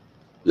that.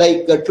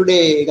 Like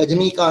today,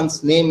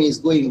 Rajnikant's name is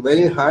going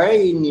very high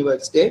in your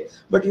state,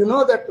 but you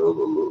know that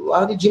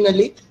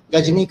originally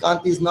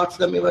Rajnikant is not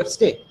from your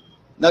state.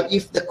 Now,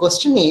 if the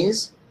question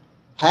is,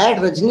 had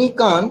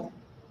Rajnikant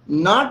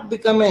not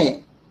become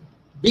a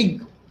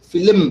big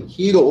film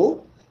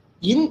hero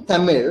in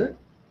Tamil,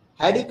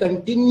 had he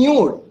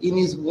continued in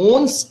his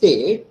own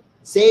state,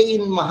 say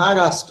in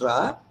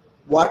Maharashtra,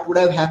 what would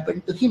have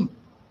happened to him?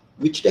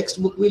 Which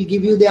textbook will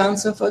give you the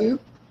answer for you?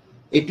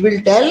 It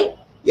will tell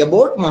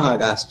about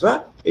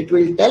Maharashtra. It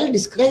will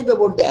describe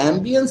about the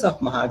ambience of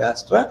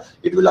Maharashtra.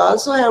 It will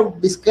also have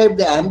described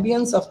the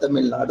ambience of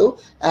Tamil Nadu,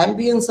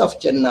 ambience of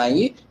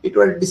Chennai. It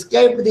will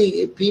describe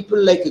the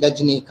people like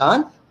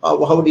Rajnikant.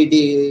 How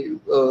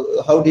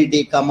did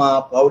he come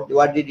up?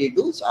 What did he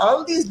do? So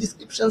all these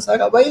descriptions are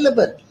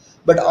available.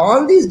 But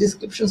all these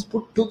descriptions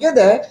put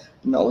together,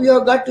 now you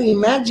have got to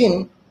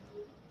imagine,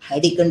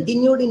 had he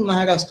continued in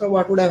Maharashtra,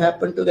 what would have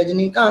happened to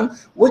Rajnikant,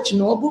 which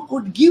no book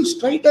would give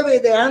straight away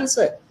the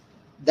answer.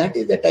 That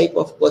is the type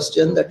of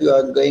question that you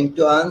are going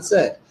to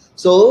answer.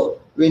 So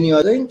when you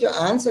are going to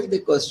answer the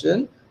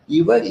question,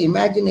 your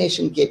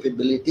imagination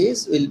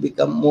capabilities will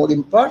become more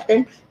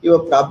important. Your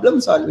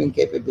problem solving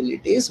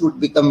capabilities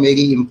would become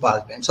very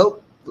important.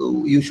 So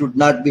you should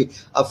not be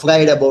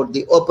afraid about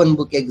the open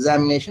book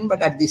examination,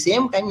 but at the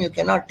same time, you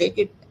cannot take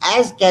it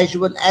as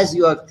casual as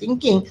you are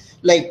thinking.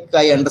 Like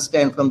I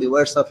understand from the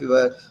words of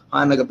your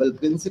honorable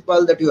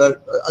principal that you are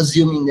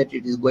assuming that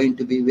it is going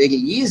to be very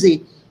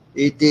easy.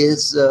 It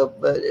is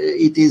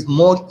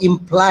more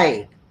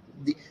implied.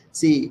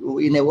 See,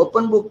 in an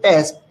open book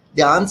test,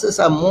 the answers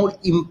are more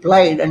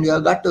implied, and you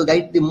have got to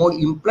write the more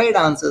implied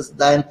answers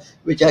than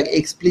which are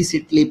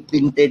explicitly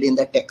printed in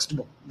the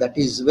textbook. That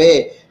is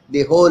where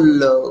the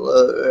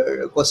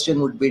whole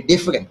question would be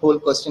different. Whole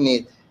question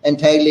is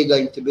entirely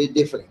going to be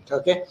different.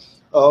 Okay.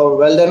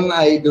 Well then,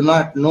 I do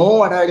not know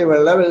what are your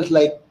levels.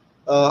 Like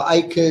there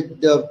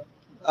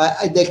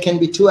can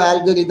be 2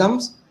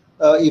 algorithms.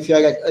 If you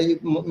are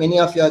many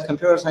of you are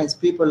computer science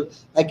people,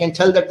 I can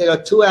tell that there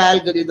are 2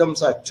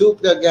 algorithms or 2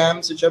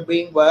 programs which are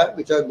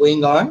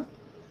going on,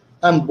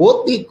 and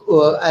both the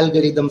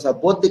algorithms or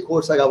both the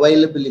codes are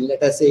available in,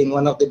 let us say, in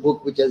one of the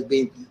book which has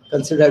been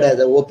considered as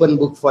an open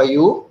book for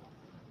you.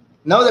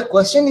 Now the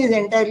question is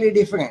entirely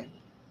different.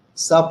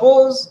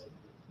 Suppose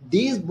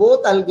these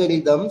both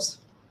algorithms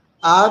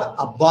are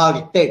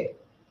aborted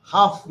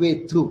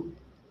halfway through.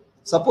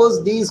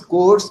 Suppose these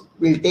codes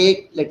will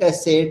take, let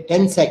us say,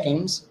 10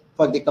 seconds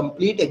for the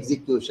complete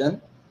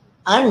execution,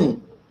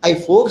 and I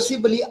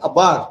forcibly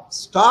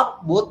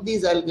stop both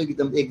these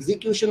algorithms,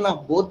 execution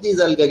of both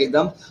these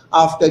algorithms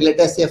after, let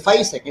us say,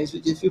 5 seconds,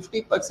 which is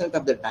 50%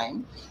 of the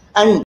time.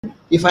 And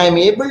if I am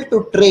able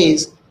to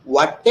trace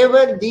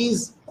whatever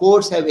these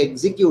codes have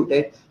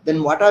executed,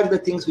 then what are the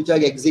things which are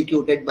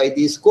executed by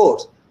these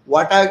codes?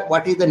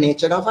 What is the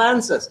nature of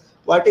answers?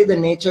 What is the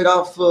nature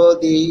of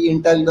the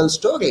internal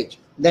storage?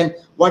 Then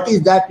what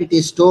is that it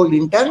is stored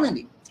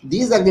internally?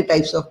 These are the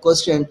types of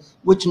questions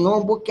which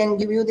no book can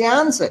give you the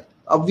answer.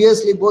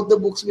 Obviously, both the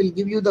books will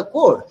give you the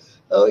code,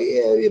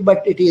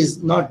 but it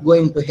is not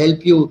going to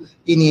help you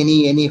in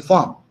any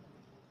form.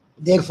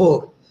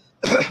 Therefore,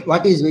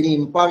 what is very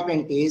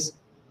important is,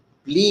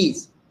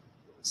 please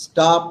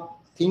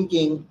stop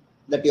thinking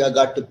that you have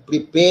got to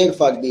prepare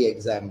for the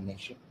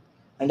examination.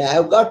 And I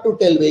have got to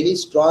tell very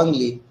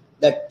strongly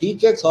that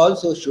teachers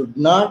also should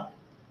not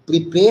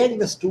prepare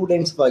the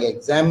students for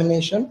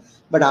examination,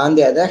 but on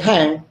the other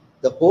hand,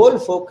 the whole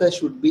focus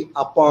should be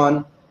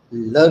upon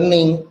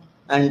learning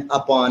and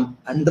upon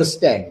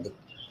understanding.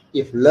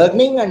 If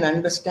learning and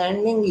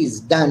understanding is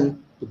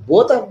done,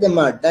 both of them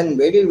are done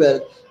very well,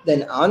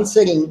 then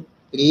answering,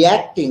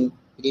 reacting,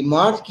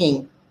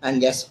 remarking,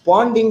 and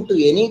responding to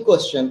any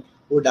question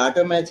would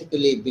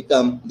automatically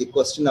become the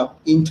question of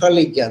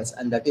intelligence,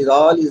 and that is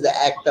all is the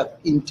act of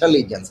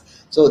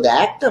intelligence. So the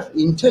act of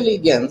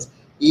intelligence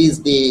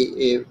is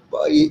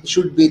it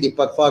should be the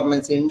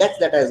performance index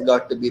that has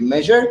got to be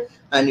measured,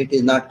 and it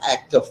is not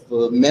act of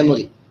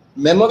memory.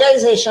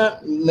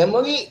 Memorization,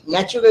 memory,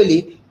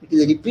 naturally, it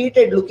is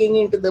repeated looking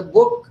into the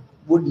book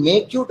would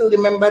make you to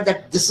remember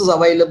that this is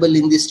available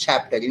in this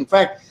chapter. In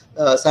fact,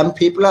 some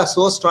people are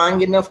so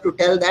strong enough to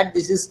tell that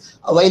this is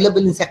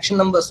available in section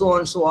number so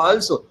and so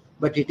also,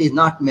 but it is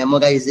not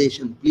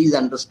memorization. Please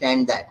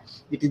understand that.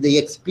 It is the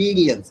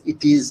experience.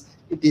 It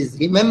is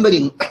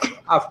remembering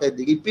after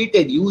the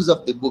repeated use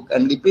of the book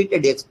and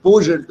repeated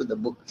exposure to the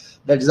book.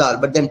 That is all.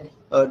 But then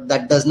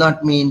that does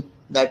not mean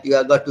that you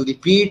have got to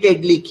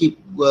repeatedly keep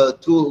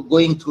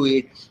going through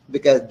it,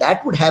 because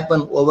that would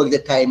happen over the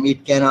time.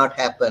 It cannot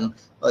happen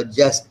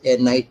just a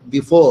night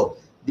before.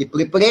 The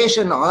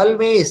preparation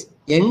always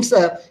ends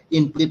up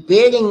in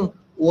preparing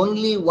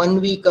only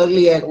 1 week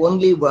earlier,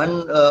 only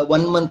 1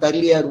 month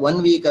earlier,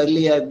 1 week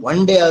earlier,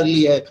 1 day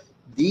earlier.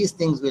 These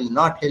things will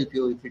not help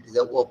you if it is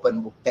an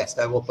open book test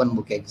or open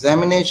book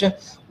examination.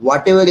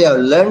 Whatever you have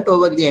learned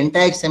over the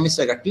entire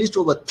semester, at least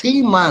over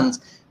 3 months,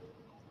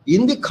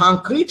 in the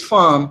concrete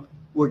form,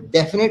 would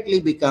definitely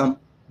become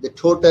the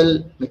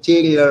total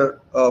material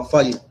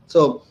for you.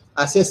 So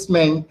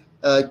assessment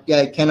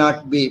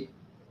cannot be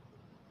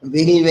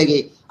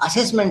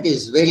assessment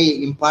is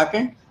very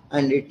important,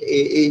 and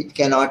it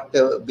cannot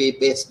be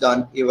based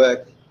on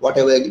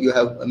whatever you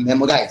have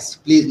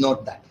memorized. Please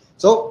note that.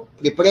 So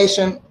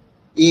preparation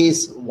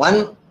is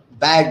one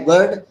bad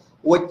word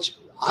which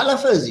all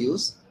of us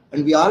use,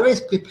 and we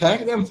always prepare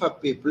them for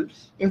people.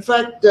 In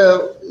fact,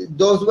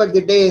 those were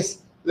the days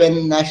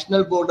when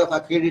National Board of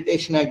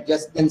Accreditation had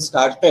just then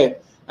started,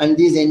 and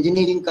these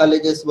engineering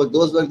colleges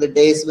those were the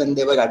days when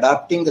they were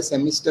adopting the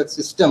semester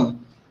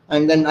system.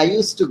 And then I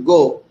used to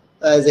go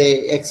as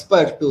an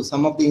expert to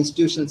some of the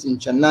institutions in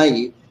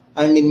Chennai,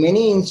 and in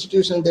many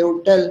institutions they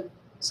would tell,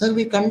 sir,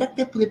 we conduct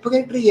a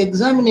preparatory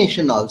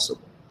examination also.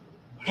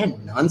 What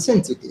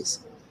nonsense it is.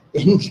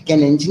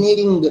 Can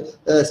engineering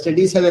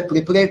studies have a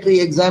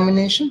preparatory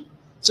examination?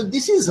 So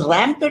this is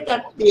rampant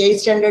at the 8th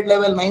standard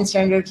level, 9th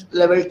standard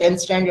level,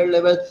 10th standard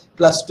level,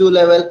 +2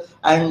 level.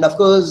 And of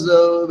course,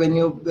 when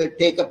you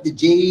take up the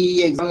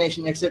JEE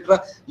examination,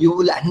 etc., you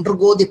will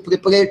undergo the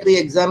preparatory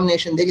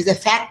examination. There is a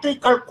factory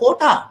called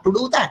quota to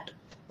do that.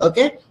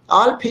 Okay,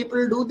 all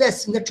people do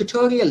this in the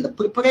tutorial, the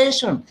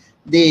preparation.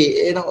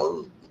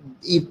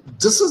 If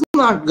this is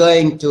not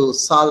going to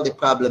solve the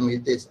problem,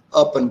 it is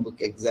open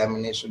book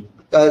examination,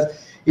 because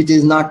it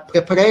is not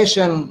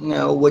preparation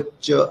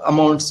which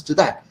amounts to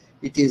that.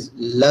 It is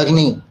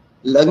learning.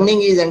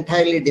 Learning is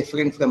entirely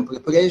different from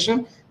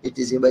preparation. It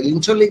is your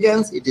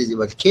intelligence, it is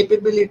your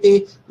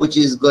capability, which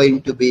is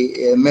going to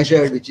be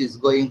measured, which is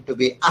going to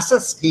be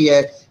assessed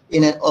here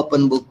in an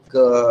open book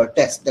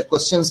test. The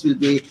questions will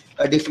be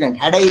different.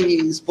 Had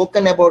I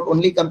spoken about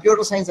only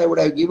computer science, I would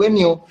have given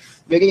you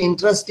very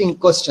interesting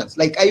questions.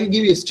 Like I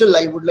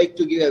would like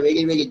to give a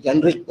very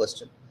generic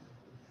question.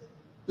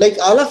 Like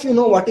all of you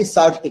know what is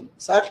sorting.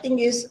 Sorting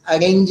is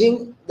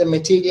arranging the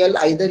material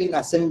either in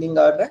ascending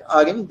order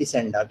or in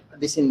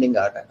descending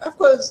order. Of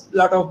course, a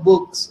lot of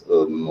books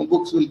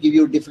will give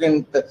you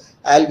different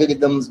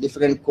algorithms,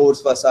 different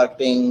codes for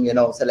sorting,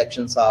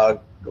 selection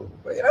sort,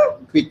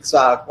 quick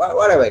sort,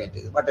 whatever it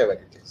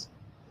is.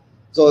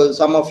 So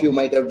some of you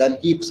might have done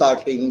heap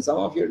sorting, some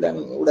of you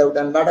would have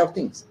done a lot of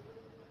things.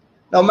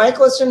 Now my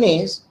question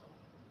is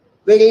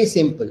very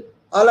simple.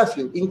 All of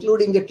you,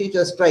 including the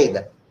teachers, try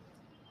that.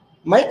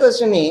 My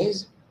question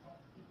is,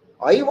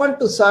 I want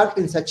to sort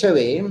in such a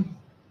way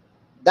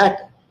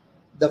that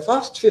the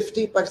first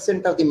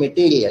 50% of the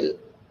material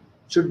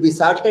should be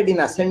sorted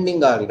in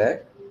ascending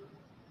order,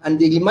 and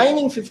the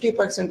remaining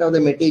 50% of the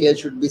material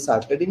should be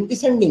sorted in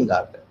descending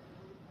order.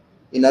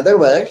 In other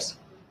words,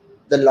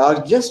 the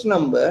largest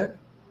number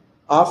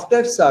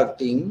after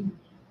sorting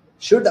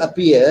should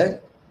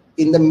appear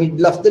in the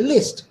middle of the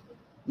list,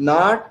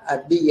 not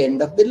at the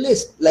end of the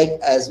list, like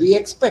as we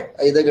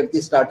expect, either at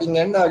the starting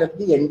end or at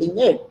the ending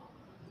end.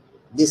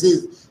 This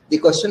is the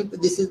question,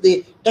 this is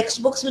the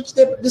textbooks which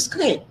they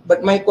describe.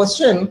 But my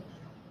question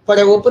for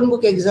an open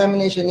book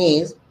examination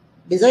is,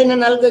 design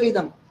an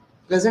algorithm,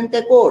 present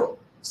a code,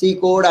 C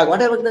code or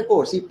whatever the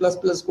code, C++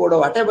 code or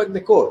whatever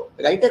the code,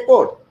 write a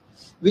code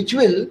which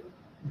will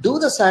do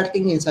the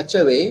sorting in such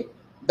a way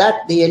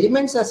that the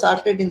elements are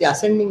sorted in the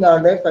ascending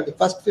order for the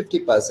first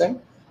 50%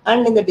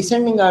 and in the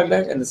descending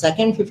order and the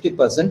second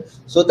 50%,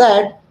 so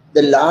that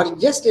the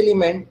largest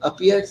element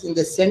appears in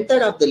the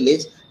center of the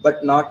list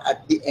but not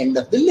at the end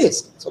of the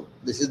list. So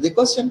this is the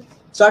question.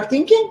 Start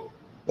thinking.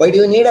 Why do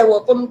you need a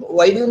of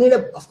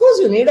course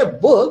you need a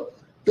book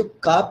to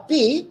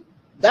copy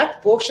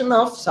that portion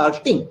of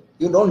sorting.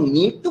 You don't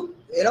need to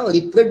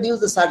reproduce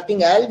the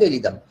sorting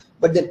algorithm.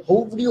 But then how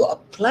would you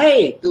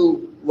apply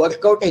to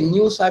work out a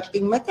new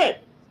sorting method?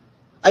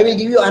 I will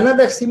give you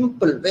another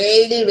simple,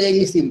 very,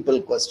 very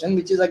simple question,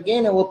 which is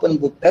again an open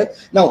book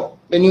test. Now,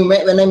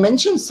 when I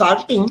mention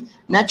sorting,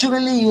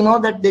 naturally you know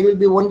that there will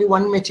be only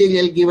one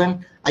material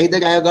given.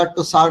 Either I have got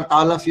to sort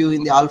all of you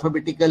in the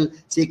alphabetical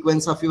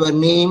sequence of your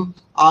name,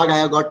 or I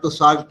have got to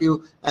sort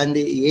you and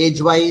the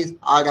age-wise,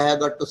 or I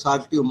have got to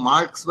sort you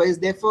marks-wise.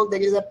 Therefore,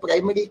 there is a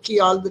primary key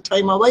all the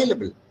time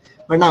available.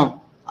 But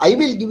now, I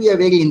will give you a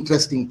very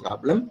interesting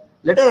problem.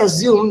 Let us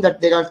assume that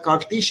there are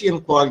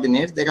Cartesian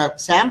coordinates, there are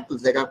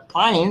samples, there are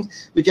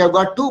points which have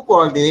got two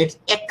coordinates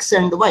x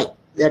and y.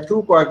 There are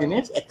two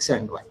coordinates x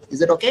and y.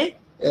 Is it okay?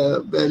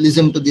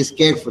 Listen to this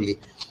carefully.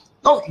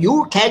 Now,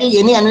 you carry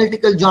any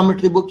analytical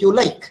geometry book you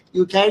like.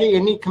 You carry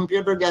any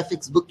computer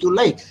graphics book you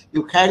like.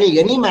 You carry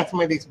any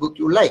mathematics book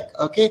you like.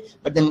 Okay?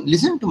 But then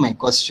listen to my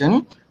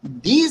question.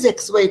 These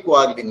xy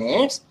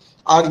coordinates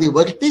are the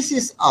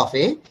vertices of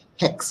a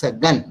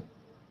hexagon,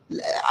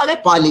 or a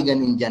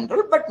polygon in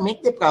general, but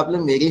make the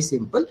problem very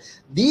simple.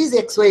 These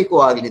xy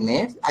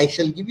coordinates, I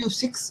shall give you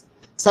 6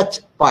 such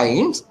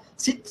points,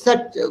 6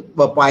 such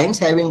points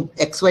having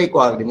xy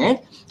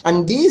coordinates,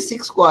 and these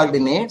 6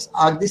 coordinates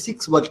are the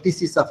 6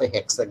 vertices of a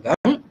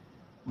hexagon,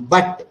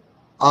 but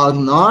are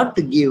not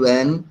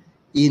given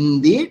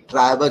in the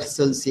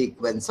traversal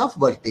sequence of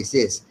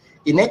vertices,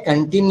 in a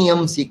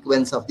continuum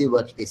sequence of the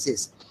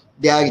vertices.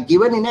 They are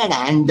given in a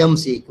random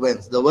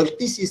sequence. The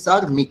vertices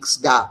are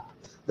mixed up.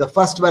 The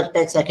first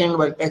vertex, second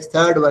vertex,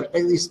 third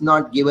vertex is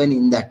not given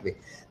in that way.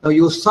 Now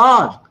you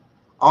sort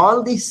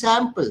all these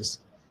samples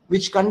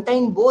which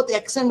contain both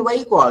x and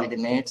y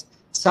coordinates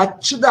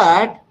such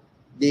that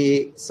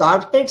the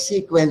sorted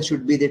sequence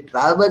should be the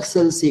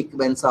traversal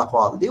sequence of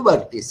all the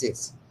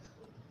vertices.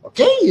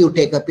 Okay, you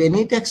take up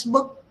any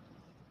textbook,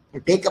 you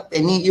take up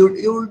any, you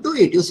will do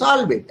it, you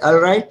solve it, all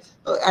right?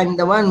 And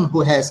the one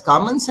who has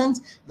common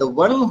sense, the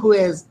one who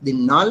has the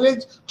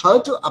knowledge, how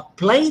to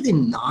apply the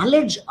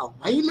knowledge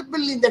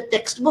available in the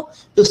textbook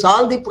to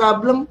solve the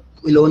problem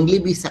will only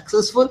be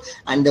successful.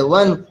 And the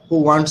one who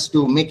wants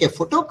to make a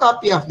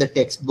photocopy of the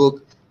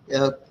textbook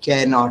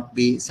cannot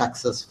be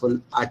successful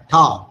at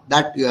all.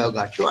 That you have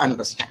got to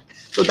understand.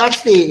 So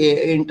that's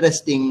the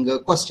interesting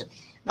question.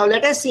 Now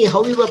let us see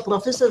how your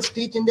professors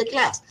teach in the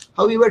class,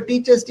 how your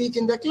teachers teach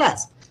in the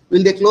class.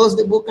 Will they close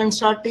the book and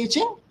start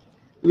teaching?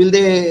 Will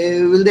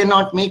they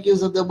not make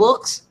use of the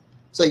books?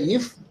 So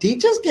if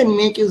teachers can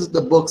make use of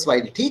the books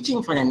while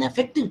teaching for an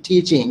effective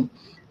teaching,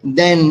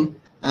 then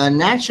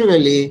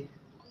naturally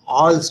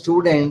all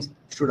students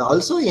should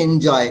also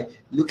enjoy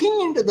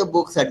looking into the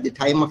books at the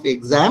time of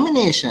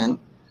examination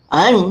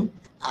and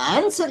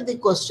answer the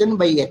question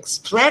by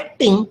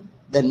extracting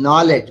the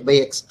knowledge, by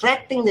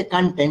extracting the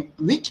content,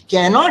 which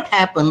cannot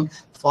happen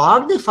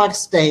for the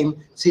first time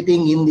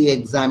sitting in the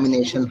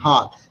examination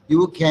hall.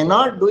 You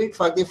cannot do it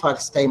for the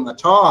first time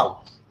at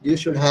all. You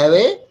should have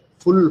a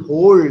full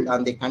hold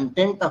on the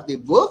content of the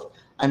book,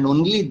 and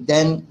only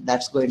then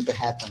that's going to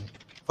happen.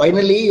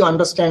 Finally, you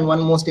understand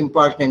one most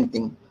important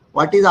thing.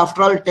 What is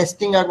after all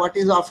testing, or what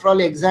is after all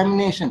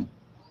examination?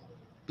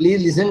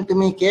 Please listen to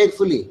me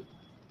carefully.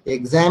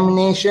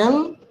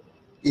 Examination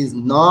is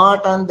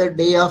not on the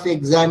day of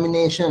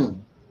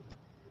examination,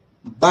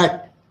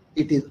 but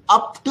it is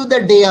up to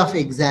the day of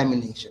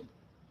examination.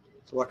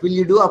 So what will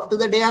you do up to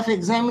the day of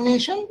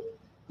examination?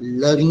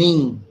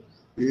 Learning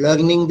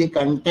the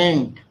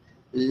content,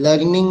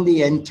 learning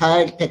the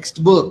entire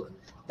textbook.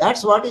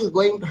 That's what is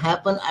going to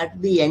happen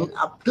at the end,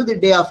 up to the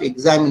day of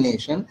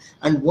examination.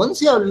 And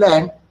once you have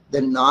learned,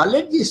 the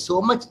knowledge is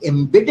so much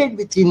embedded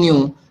within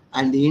you,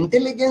 and the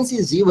intelligence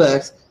is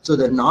yours. So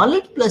the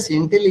knowledge plus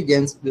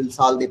intelligence will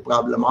solve the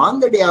problem on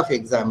the day of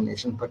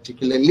examination,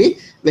 particularly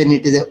when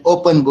it is an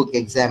open book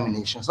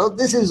examination. So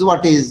this is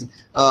what is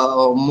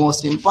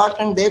most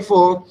important.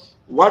 Therefore,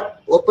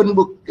 what open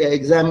book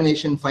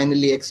examination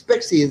finally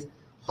expects is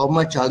how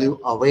much are you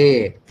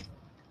aware,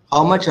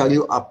 how much are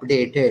you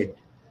updated,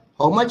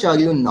 how much are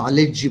you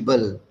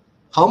knowledgeable,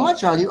 how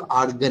much are you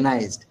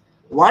organized,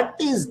 What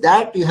is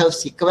that you have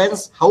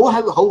sequenced? How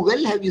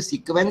well have you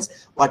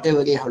sequenced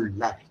whatever you have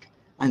learned?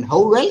 And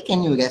how well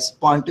can you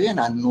respond to an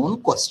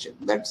unknown question?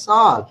 That's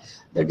all.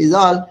 That is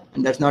all.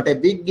 And that's not a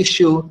big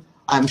issue.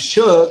 I'm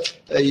sure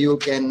you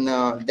can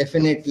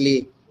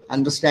definitely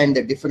understand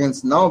the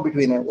difference now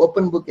between an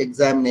open book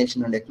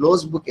examination and a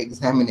closed book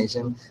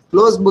examination.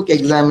 Closed book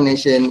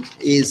examination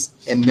is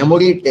a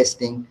memory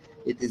testing.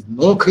 It is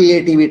no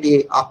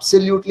creativity,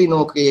 absolutely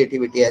no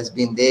creativity has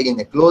been there in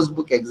a closed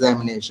book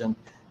examination.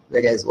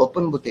 Whereas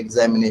open book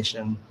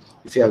examination,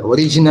 if you are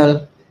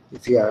original,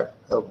 if you are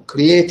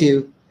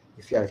creative,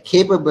 if you are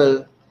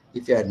capable,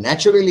 if you are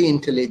naturally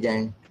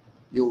intelligent,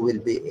 you will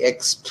be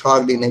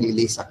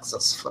extraordinarily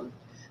successful.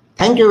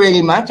 Thank you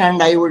very much.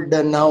 And I would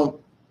now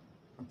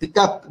pick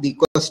up the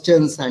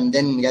questions and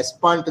then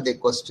respond to the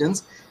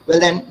questions. Well,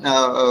 then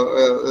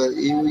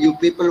you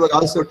people were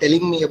also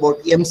telling me about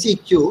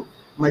MCQ,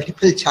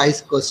 multiple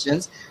choice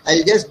questions.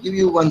 I'll just give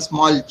you one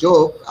small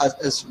joke,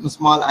 a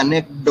small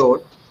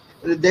anecdote.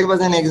 There was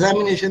an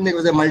examination, there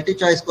was a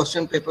multi-choice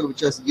question paper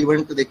which was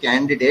given to the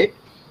candidate,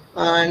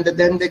 and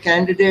then the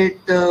candidate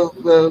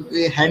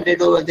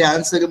handed over the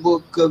answer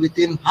book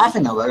within half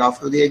an hour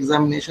after the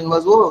examination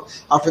was over,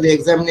 after the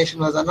examination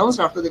was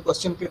announced, after the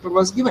question paper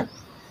was given.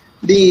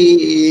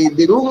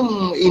 The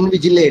room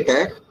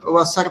invigilator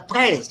was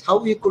surprised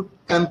how he could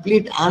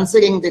complete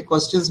answering the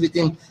questions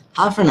within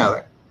half an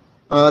hour.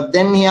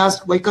 Then he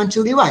asked, why can't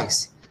you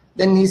revise?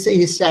 Then he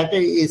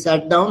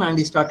sat down and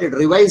he started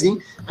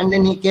revising, and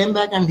then he came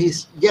back and he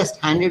just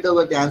handed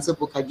over the answer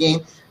book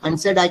again and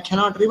said, I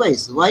cannot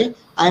revise. Why?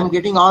 I am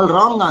getting all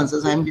wrong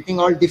answers. I am getting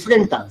all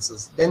different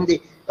answers. Then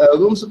the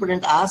room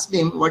superintendent asked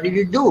him, what did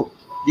you do?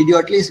 Did you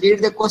at least read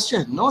the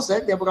question? No,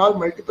 sir, they were all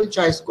multiple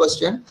choice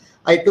question.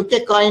 I took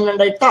a coin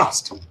and I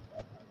tossed.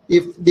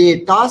 If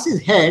the toss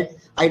is head,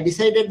 I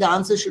decided the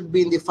answer should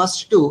be in the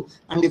first two,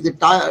 and if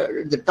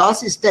the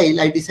toss is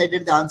tail, I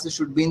decided the answer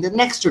should be in the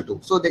next two.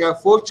 So there are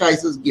 4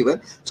 choices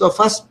given. So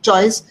first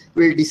choice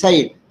will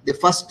decide the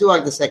first 2 or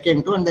the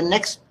second 2, and the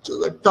next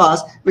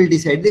toss will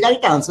decide the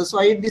right answer. So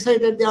I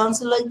decided the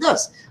answer like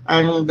this,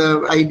 and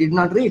I did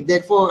not read.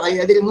 Therefore,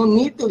 there is no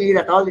need to read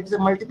at all. It's a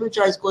multiple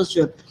choice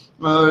question.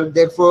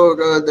 Therefore,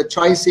 the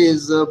choice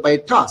is by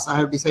toss. I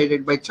have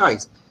decided by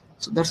choice.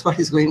 So that's what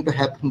is going to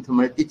happen to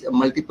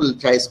multiple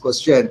choice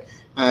question.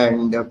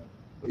 And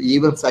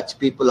even such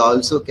people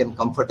also can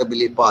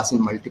comfortably pass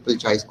in multiple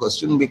choice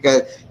question,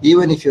 because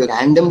even if you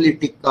randomly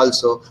tick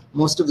also,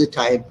 most of the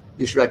time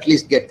you should at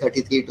least get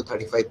 33 to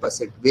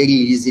 35% very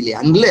easily,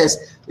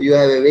 unless you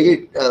have a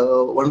very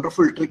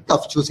wonderful trick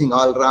of choosing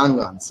all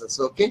wrong answers.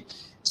 Okay,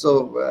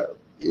 so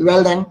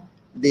well then,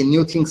 the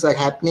new things are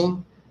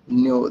happening.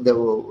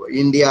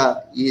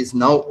 India is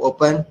now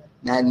open.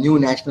 New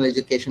national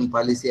education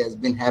policy has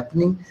been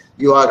happening.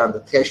 You are on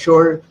the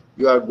threshold.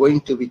 You are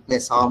going to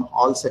witness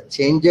all such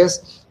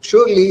changes.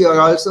 Surely you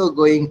are also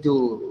going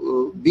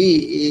to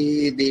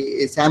be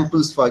the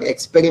samples for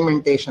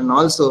experimentation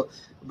also.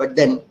 But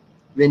then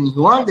when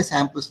you are the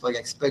samples for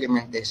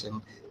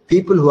experimentation,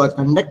 people who are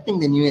conducting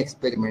the new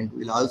experiment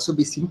will also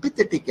be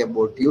sympathetic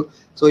about you.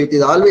 So it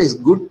is always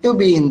good to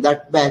be in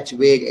that batch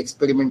where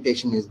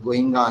experimentation is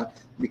going on,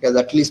 because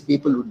at least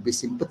people would be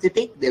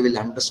sympathetic. They will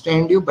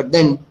understand you. But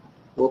then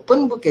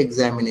open book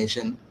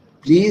examination,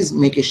 please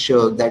make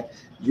sure that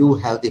you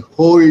have the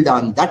hold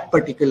on that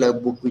particular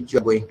book which you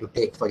are going to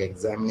take for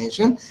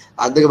examination.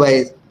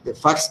 Otherwise, the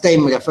first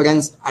time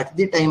reference at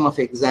the time of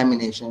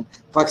examination,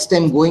 first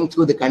time going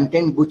through the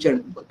content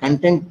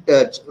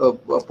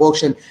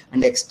portion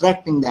and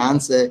extracting the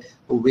answer,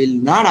 will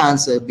not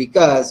answer,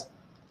 because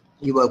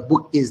your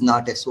book is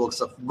not a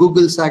source of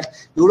Google search.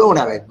 You don't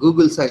have a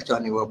Google search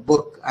on your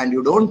book, and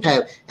you don't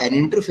have an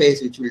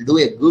interface which will do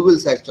a Google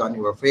search on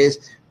your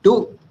face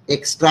to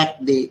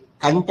extract the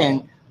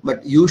content.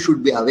 But you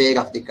should be aware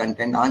of the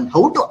content, and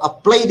how to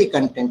apply the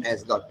content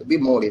has got to be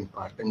more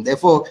important.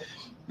 Therefore,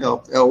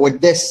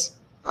 with this,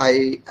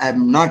 I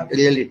am not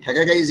really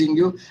terrorizing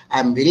you.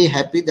 I'm very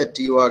happy that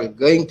you are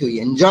going to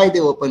enjoy the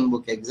open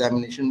book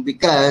examination,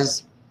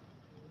 because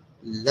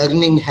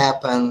learning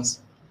happens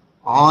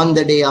on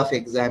the day of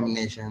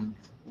examination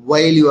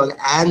while you are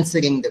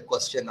answering the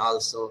question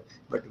also.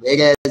 But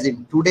whereas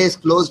in today's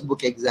closed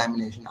book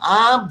examination,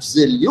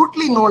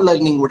 absolutely no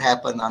learning would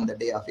happen on the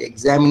day of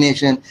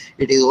examination.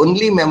 It is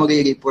only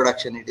memory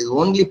reproduction. It is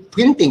only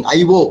printing,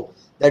 IO.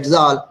 That's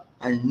all.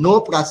 And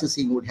no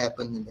processing would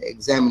happen in the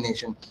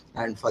examination.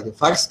 And for the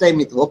first time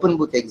with open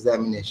book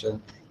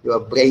examination, your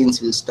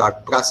brains will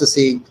start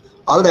processing.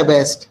 All the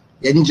best.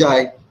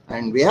 Enjoy.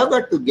 And we have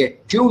got to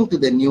get tuned to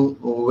the new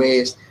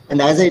ways.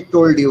 And as I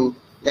told you,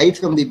 right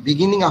from the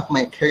beginning of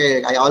my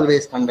career, I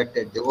always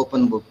conducted the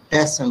open book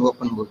tests and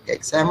open book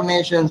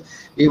examinations.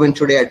 Even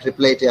today at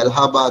IIIT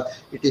Alahabad,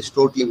 it is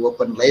totally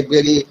open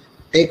library.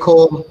 Take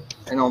home,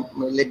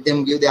 let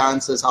them give the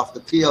answers after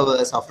 3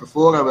 hours, after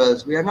 4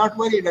 hours. We are not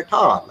worried at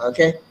all.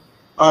 Okay.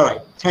 All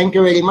right. Thank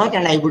you very much.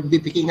 And I would be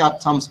picking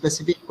up some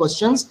specific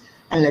questions,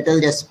 and let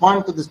us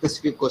respond to the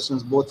specific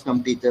questions both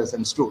from teachers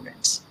and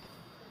students.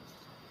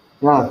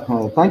 Yeah.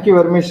 Thank you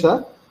very much,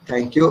 sir.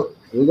 Thank you.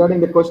 Regarding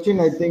the question,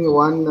 I think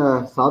one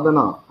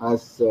Sadhana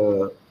has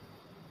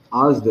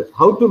asked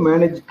how to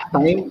manage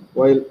time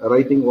while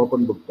writing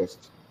open book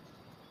test.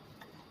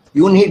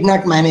 You need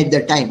not manage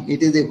the time.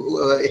 It is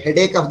a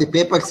headache of the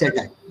paper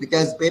setter,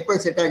 because paper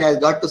setter has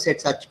got to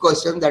set such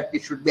questions that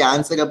it should be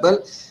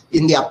answerable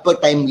in the upper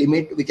time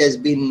limit, which has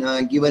been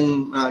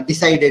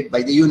decided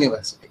by the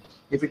university.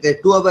 If it is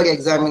a 2-hour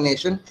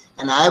examination,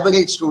 an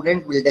average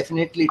student will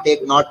definitely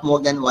take not more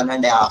than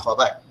 1.5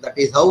 hours. That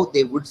is how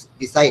they would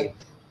decide.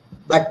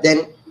 But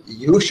then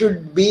you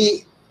should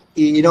be,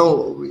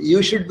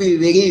 you should be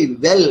very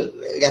well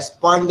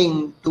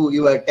responding to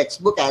your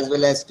textbook as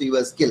well as to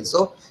your skills.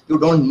 So you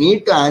don't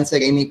need to answer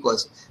any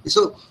question.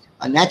 So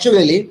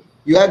naturally,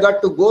 you have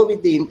got to go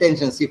with the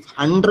intentions. If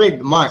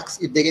 100 marks,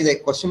 if there is a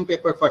question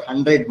paper for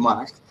 100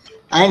 marks,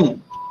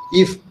 and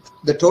if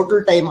the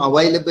total time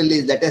available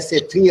is, let us say,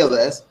 3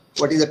 hours,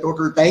 what is the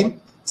total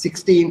time?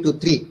 60 into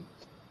 3,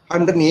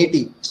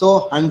 180.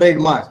 So 100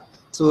 marks.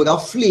 So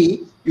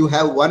roughly, you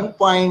have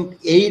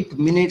 1.8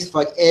 minutes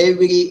for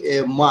every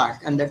mark,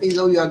 and that is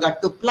how you have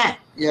got to plan.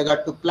 You have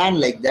got to plan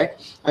like that,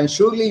 and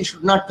surely you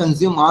should not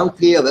consume all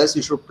 3 hours.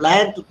 You should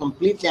plan to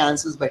complete the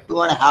answers by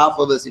 2.5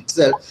 hours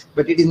itself.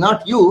 But it is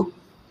not you,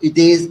 it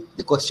is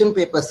the question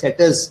paper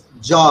setter's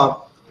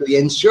job to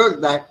ensure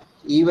that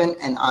even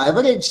an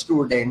average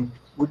student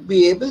would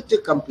be able to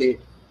complete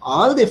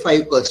all the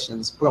 5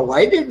 questions,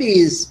 provided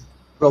he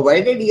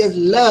has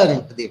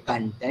learned the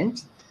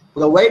content,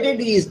 provided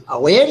he is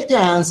aware to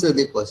answer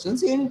the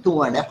questions in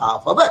 2.5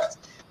 hours.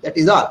 That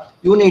is all.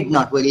 You need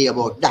not worry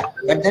about that.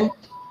 But then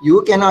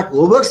you cannot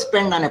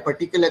overspend on a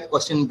particular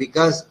question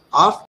because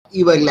of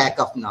your lack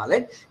of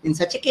knowledge. In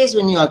such a case,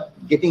 when you are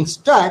getting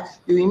stuck,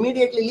 you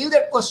immediately leave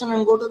that question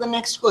and go to the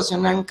next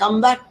question and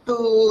come back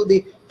to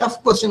the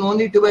tough question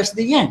only towards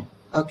the end.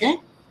 Okay?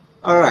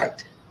 All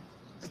right.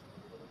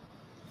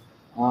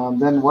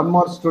 Then one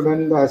more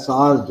student has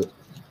asked,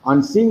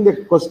 on seeing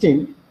the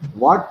question,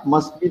 what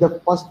must be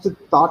the first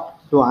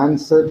thought to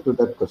answer to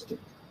that question?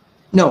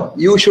 No,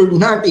 you should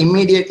not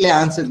immediately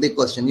answer the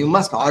question. You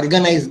must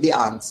organize the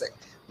answer.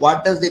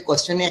 What does the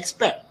question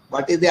expect?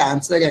 What is the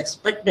answer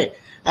expected?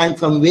 And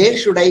from where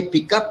should I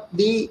pick up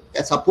the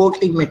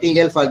supporting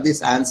material for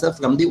this answer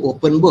from the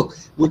open book?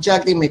 Which are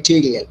the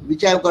material?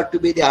 Which have got to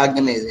be the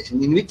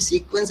organization? In which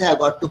sequence I have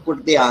got to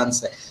put the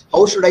answer?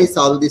 How should I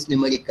solve this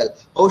numerical?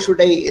 How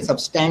should I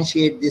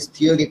substantiate this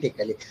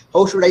theoretically?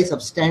 How should I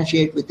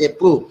substantiate with a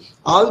proof?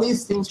 All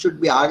these things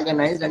should be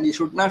organized, and you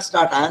should not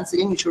start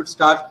answering, you should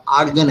start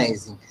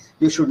organizing.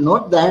 You should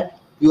note that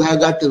you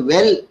have got to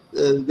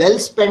well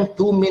spend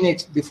 2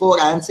 minutes before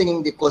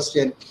answering the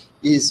question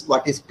is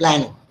what is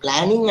planning.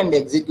 Planning and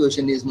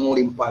execution is more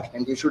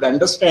important. You should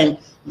understand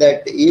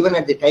that even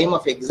at the time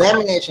of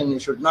examination, you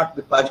should not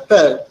be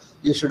perturbed.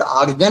 You should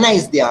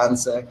organize the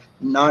answer,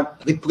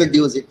 not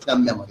reproduce it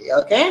from memory.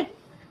 Okay?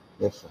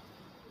 Yes, sir.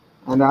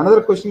 And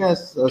another question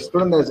as a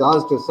student has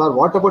asked, sir,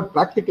 what about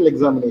practical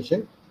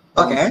examination?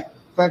 Okay.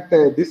 In fact,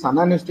 this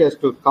anonymity has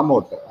to come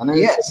out.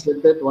 Anonymity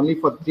said that only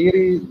for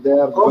theory they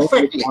are going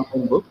to the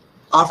online book.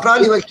 After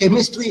all, your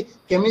chemistry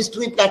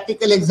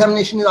practical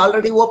examination is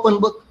already open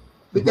book,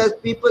 because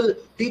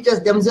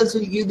teachers themselves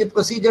will give the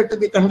procedure to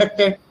be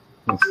conducted.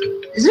 Yes.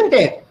 Isn't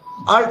it?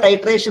 All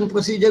titration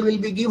procedure will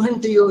be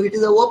given to you. It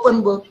is an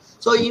open book.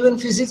 So even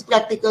physics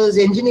practicals,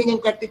 engineering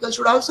practicals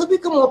should also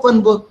become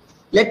open book.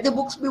 Let the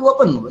books be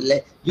open.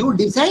 You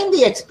design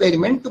the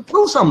experiment to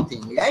prove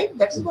something, right?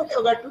 That's what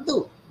you've got to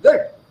do.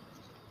 Good.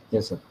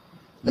 Yes, sir.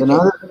 Okay.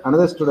 Then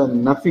another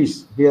student,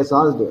 Nafis, he has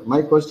asked,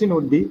 my question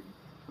would be,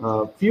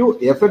 few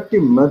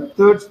effective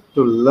methods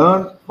to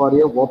learn for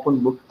your open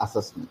book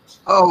assessment.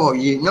 Oh,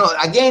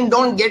 again,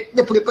 don't get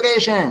the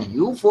preparation.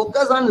 You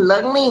focus on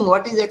learning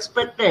what is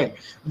expected.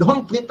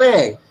 Don't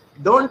prepare.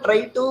 Don't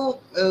try to,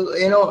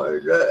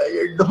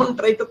 don't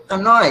try to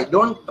connive.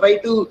 Don't try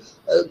to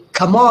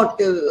come out,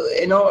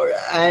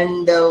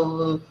 and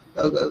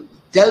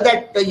tell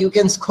that you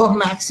can score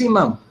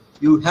maximum.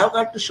 You have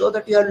got to show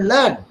that you have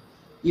learned.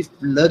 If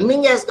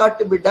learning has got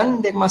to be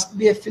done, there must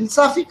be a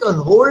philosophical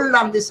hold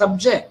on the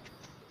subject.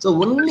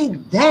 So only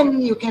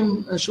then you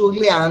can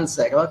surely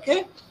answer,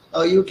 okay?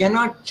 You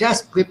cannot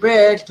just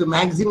prepare to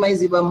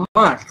maximize your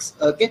marks,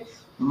 okay?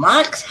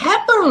 Marks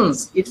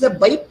happens. It's a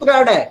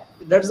byproduct.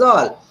 That's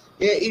all.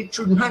 It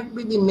should not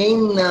be the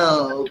main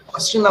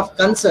question of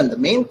concern. The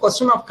main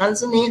question of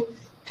concern is,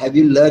 have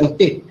you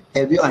learned it?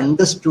 Have you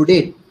understood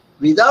it?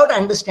 Without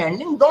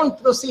understanding, don't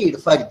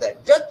proceed further.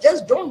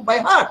 Just don't by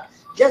heart.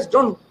 Just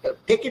don't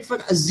take it for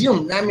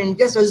assume.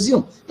 Just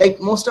assume. Like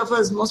most of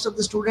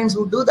the students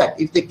who do that.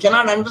 If they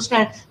cannot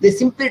understand, they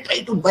simply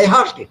try to by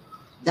heart it.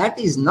 That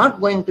is not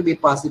going to be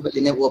possible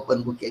in an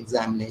open book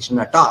examination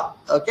at all.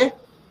 Okay?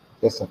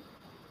 Yes, sir.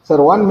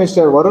 Sir, one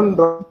Mr.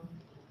 Varun.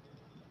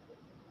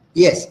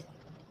 Yes.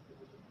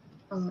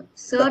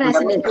 Sir has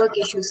a network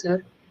issue,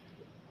 sir.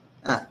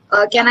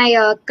 Can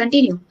I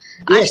continue?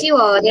 Yes.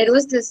 Actually, there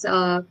was this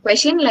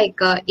question like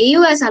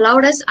AU has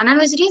allowed us, Anna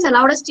University has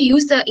allowed us to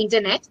use the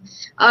internet.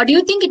 Do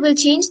you think it will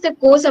change the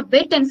course a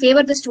bit and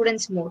favor the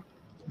students more?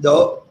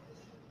 Though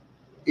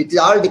It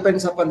all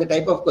depends upon the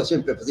type of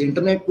question papers.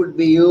 Internet could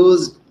be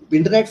used,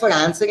 internet for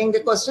answering the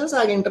questions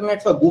or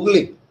internet for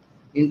Googling.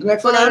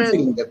 Internet for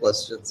answering the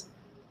questions.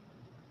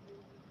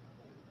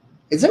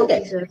 Isn't Okay,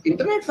 it? sir.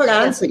 Internet for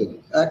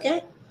answering.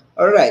 Okay.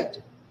 All right.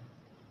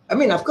 I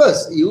mean, of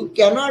course, you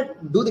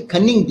cannot do the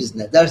cunning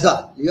business. That's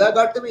all. You have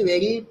got to be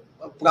very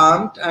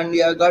prompt and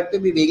you have got to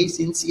be very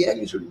sincere.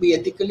 You should be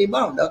ethically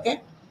bound.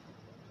 Okay.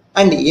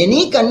 And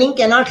any cunning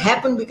cannot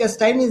happen because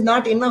time is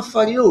not enough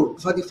for you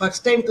for the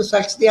first time to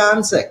search the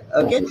answer.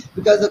 Okay.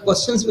 Because the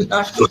questions will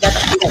not be that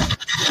clear.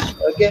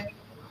 Okay.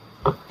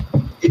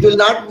 It will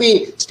not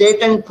be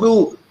state and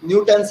prove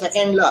Newton's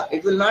second law.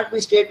 It will not be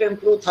state and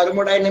prove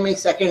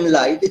thermodynamics second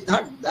law. It is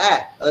not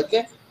that.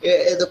 Okay.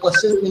 The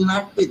question will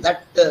not be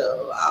that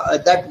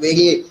that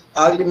very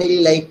ordinary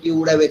like you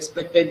would have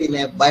expected in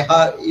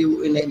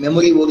a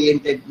memory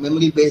oriented,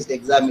 memory based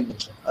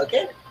examination.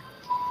 Okay.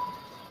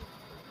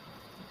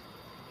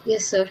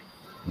 Yes, sir.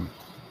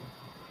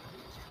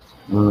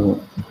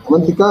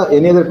 Avantika,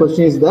 any other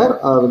question is there?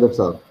 That's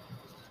all.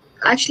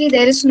 Actually,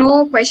 there is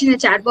no question in the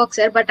chat box,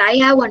 sir, but I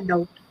have one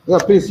doubt. Yeah,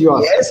 please, you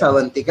ask. Yes,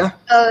 Avantika.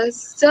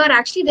 Sir,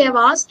 actually, they have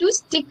asked to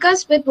stick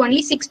us with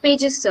only 6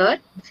 pages, sir.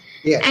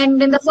 Yes.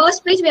 And in the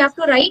first page, we have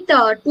to write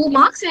 2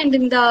 marks, and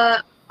in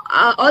the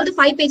all the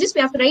 5 pages,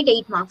 we have to write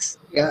 8 marks.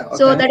 Yeah. Okay.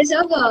 So that is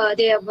how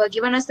they have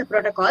given us the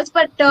protocols.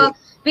 But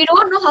we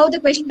don't know how the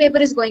question paper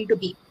is going to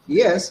be.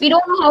 Yes. We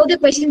don't know how the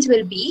questions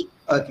will be.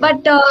 Okay.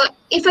 But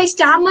if I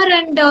stammer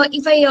and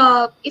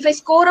if I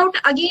score out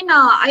again,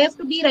 I have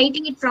to be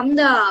writing it from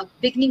the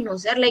beginning, no,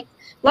 sir. Like,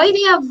 why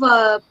they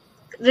have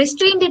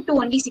restrained it to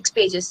only 6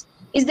 pages?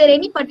 Is there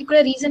any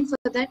particular reason for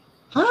that?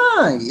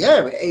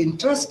 Yeah,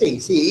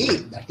 interesting. See,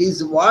 that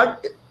is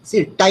what,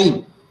 see,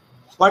 time.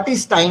 What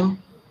is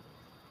time?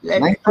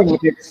 90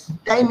 minutes.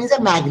 Time is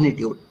a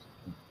magnitude.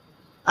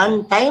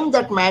 And time,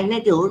 that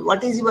magnitude,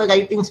 what is your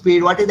writing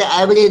speed? What is the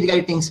average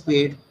writing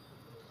speed?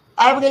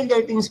 Average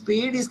writing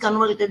speed is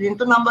converted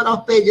into number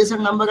of pages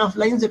and number of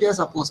lines that you are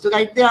supposed to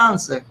write the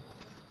answer.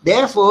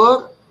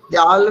 Therefore, they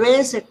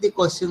always set the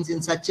questions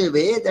in such a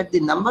way that the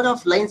number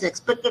of lines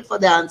expected for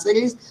the answer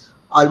is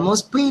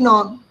almost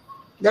pre-known.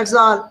 That's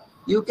all.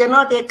 You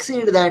cannot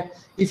exceed that.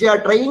 If you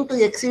are trying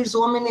to exceed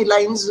so many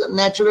lines,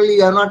 naturally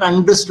you have not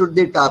understood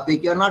the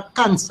topic. You are not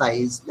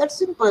concise. That's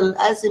simple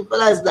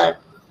as that.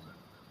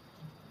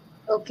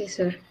 Okay,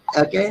 sir.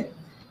 Okay.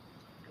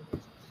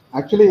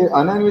 Actually,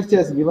 IIIT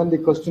has given the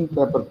question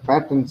paper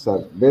pattern,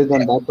 sir. Based on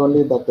that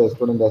only that the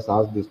student has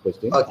asked this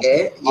question.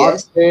 Okay.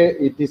 Yes.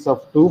 It is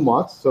of 2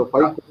 marks, so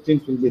 5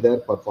 questions will be there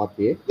for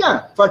 48.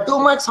 Yeah, for 2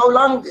 marks, how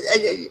long?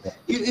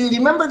 You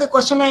remember the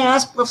question I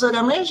asked Professor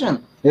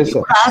Ramesh? Yes, sir.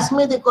 You asked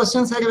me the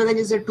question, sir, whether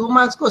it's a 2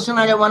 marks question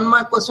or a 1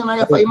 mark question or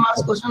a 5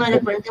 marks question or a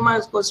 20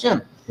 marks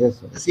question. Yes,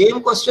 sir. The same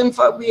question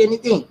for be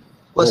anything.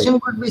 Question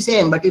could be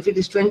same, but if it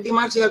is 20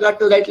 marks, you have got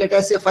to write, let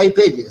us say, 5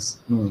 pages.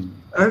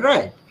 All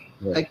right.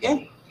 Yeah.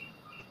 Okay.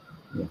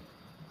 Yeah.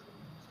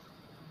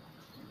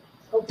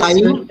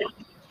 Time.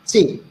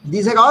 See,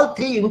 these are all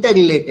 3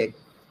 interrelated.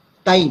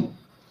 Time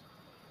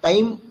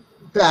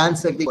to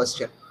answer the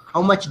question.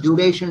 How much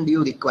duration do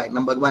you require?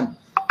 Number 1.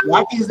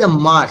 What is the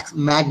marks,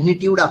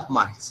 magnitude of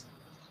marks?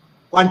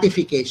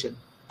 Quantification.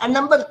 And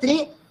number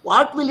 3,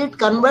 what will it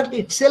convert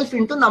itself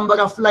into number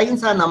of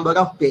lines or number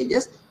of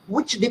pages,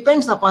 which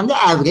depends upon the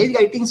average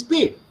writing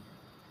speed.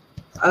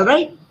 All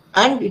right.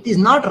 And it is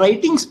not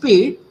writing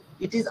speed,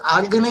 it is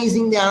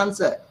organizing the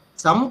answer.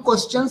 Some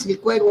questions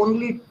require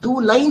only 2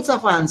 lines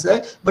of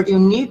answer, but you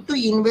need to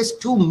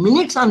invest 2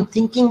 minutes on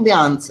thinking the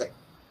answer.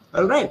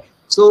 All right.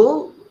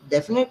 So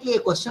definitely a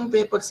question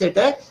paper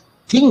setter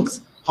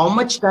thinks how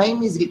much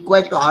time is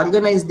required to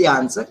organize the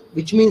answer,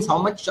 which means how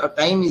much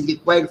time is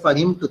required for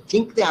him to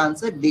think the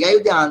answer,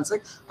 derive the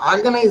answer,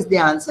 organize the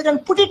answer,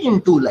 and put it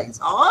in 2 lines.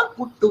 All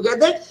put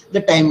together,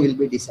 the time will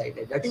be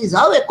decided. That is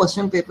how a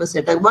question paper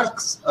setter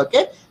works.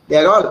 Okay. They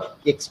are all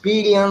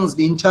experienced,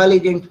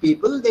 intelligent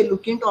people. They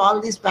look into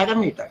all these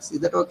parameters. Is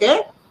that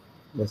okay?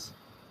 Yes.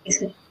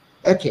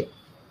 Okay.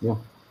 Yeah.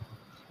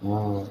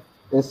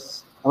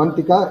 Yes,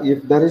 Avantika,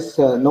 if there is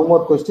no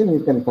more question, you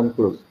can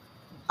conclude.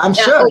 I'm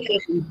sure okay.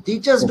 if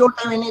teachers don't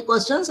have any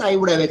questions, I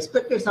would have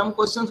expected some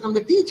questions from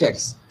the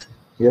teachers.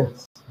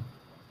 Yes.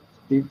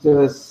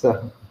 Teachers,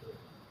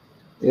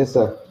 yes,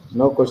 sir.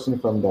 No question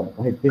from them.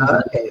 I think.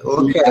 Okay.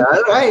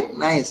 All right.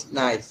 Nice.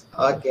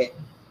 Okay.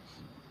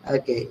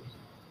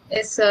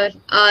 Yes, sir.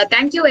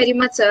 Thank you very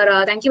much,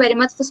 sir. Thank you very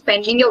much for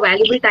spending your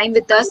valuable time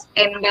with us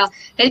and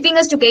helping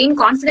us to gain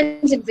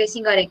confidence in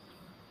facing our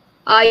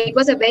it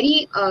was a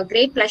very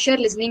great pleasure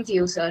listening to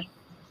you, sir.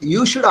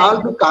 You should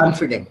all be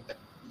confident.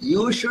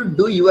 You should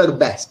do your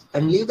best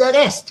and leave the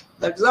rest.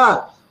 That's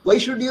all. Why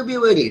should you be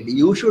worried?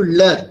 You should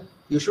learn.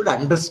 You should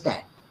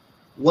understand.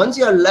 Once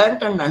you have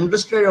learned and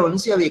understood,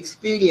 once you have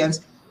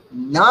experienced,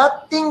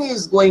 nothing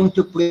is going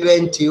to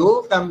prevent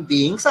you from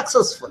being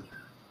successful.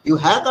 You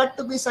have got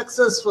to be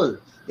successful.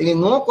 There is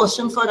no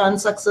question for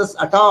unsuccess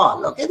at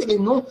all. Okay, there is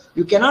no,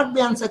 you cannot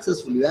be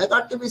unsuccessful. You have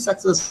got to be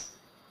successful.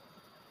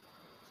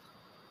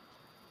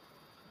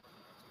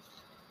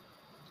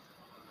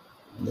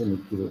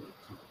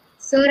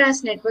 Sir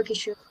has network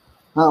issue.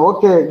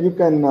 Okay, you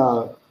can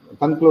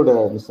conclude,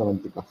 Mr.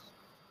 Avantika.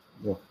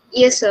 Yeah.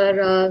 Yes,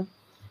 sir.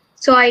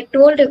 So I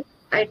told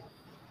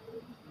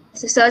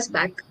sir's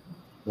back.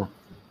 Yeah.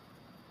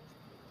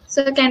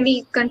 So can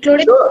we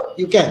conclude it? Sure,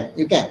 you can.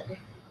 You can.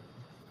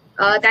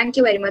 Thank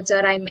you very much,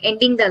 sir. I'm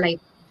ending the live.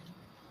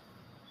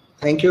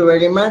 Thank you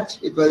very much.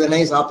 It was a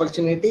nice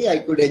opportunity. I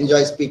could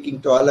enjoy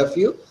speaking to all of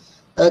you.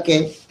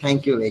 Okay.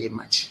 Thank you very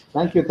much.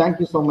 Thank you. Thank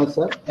you so much,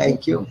 sir.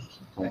 Thank you.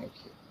 Thank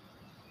you.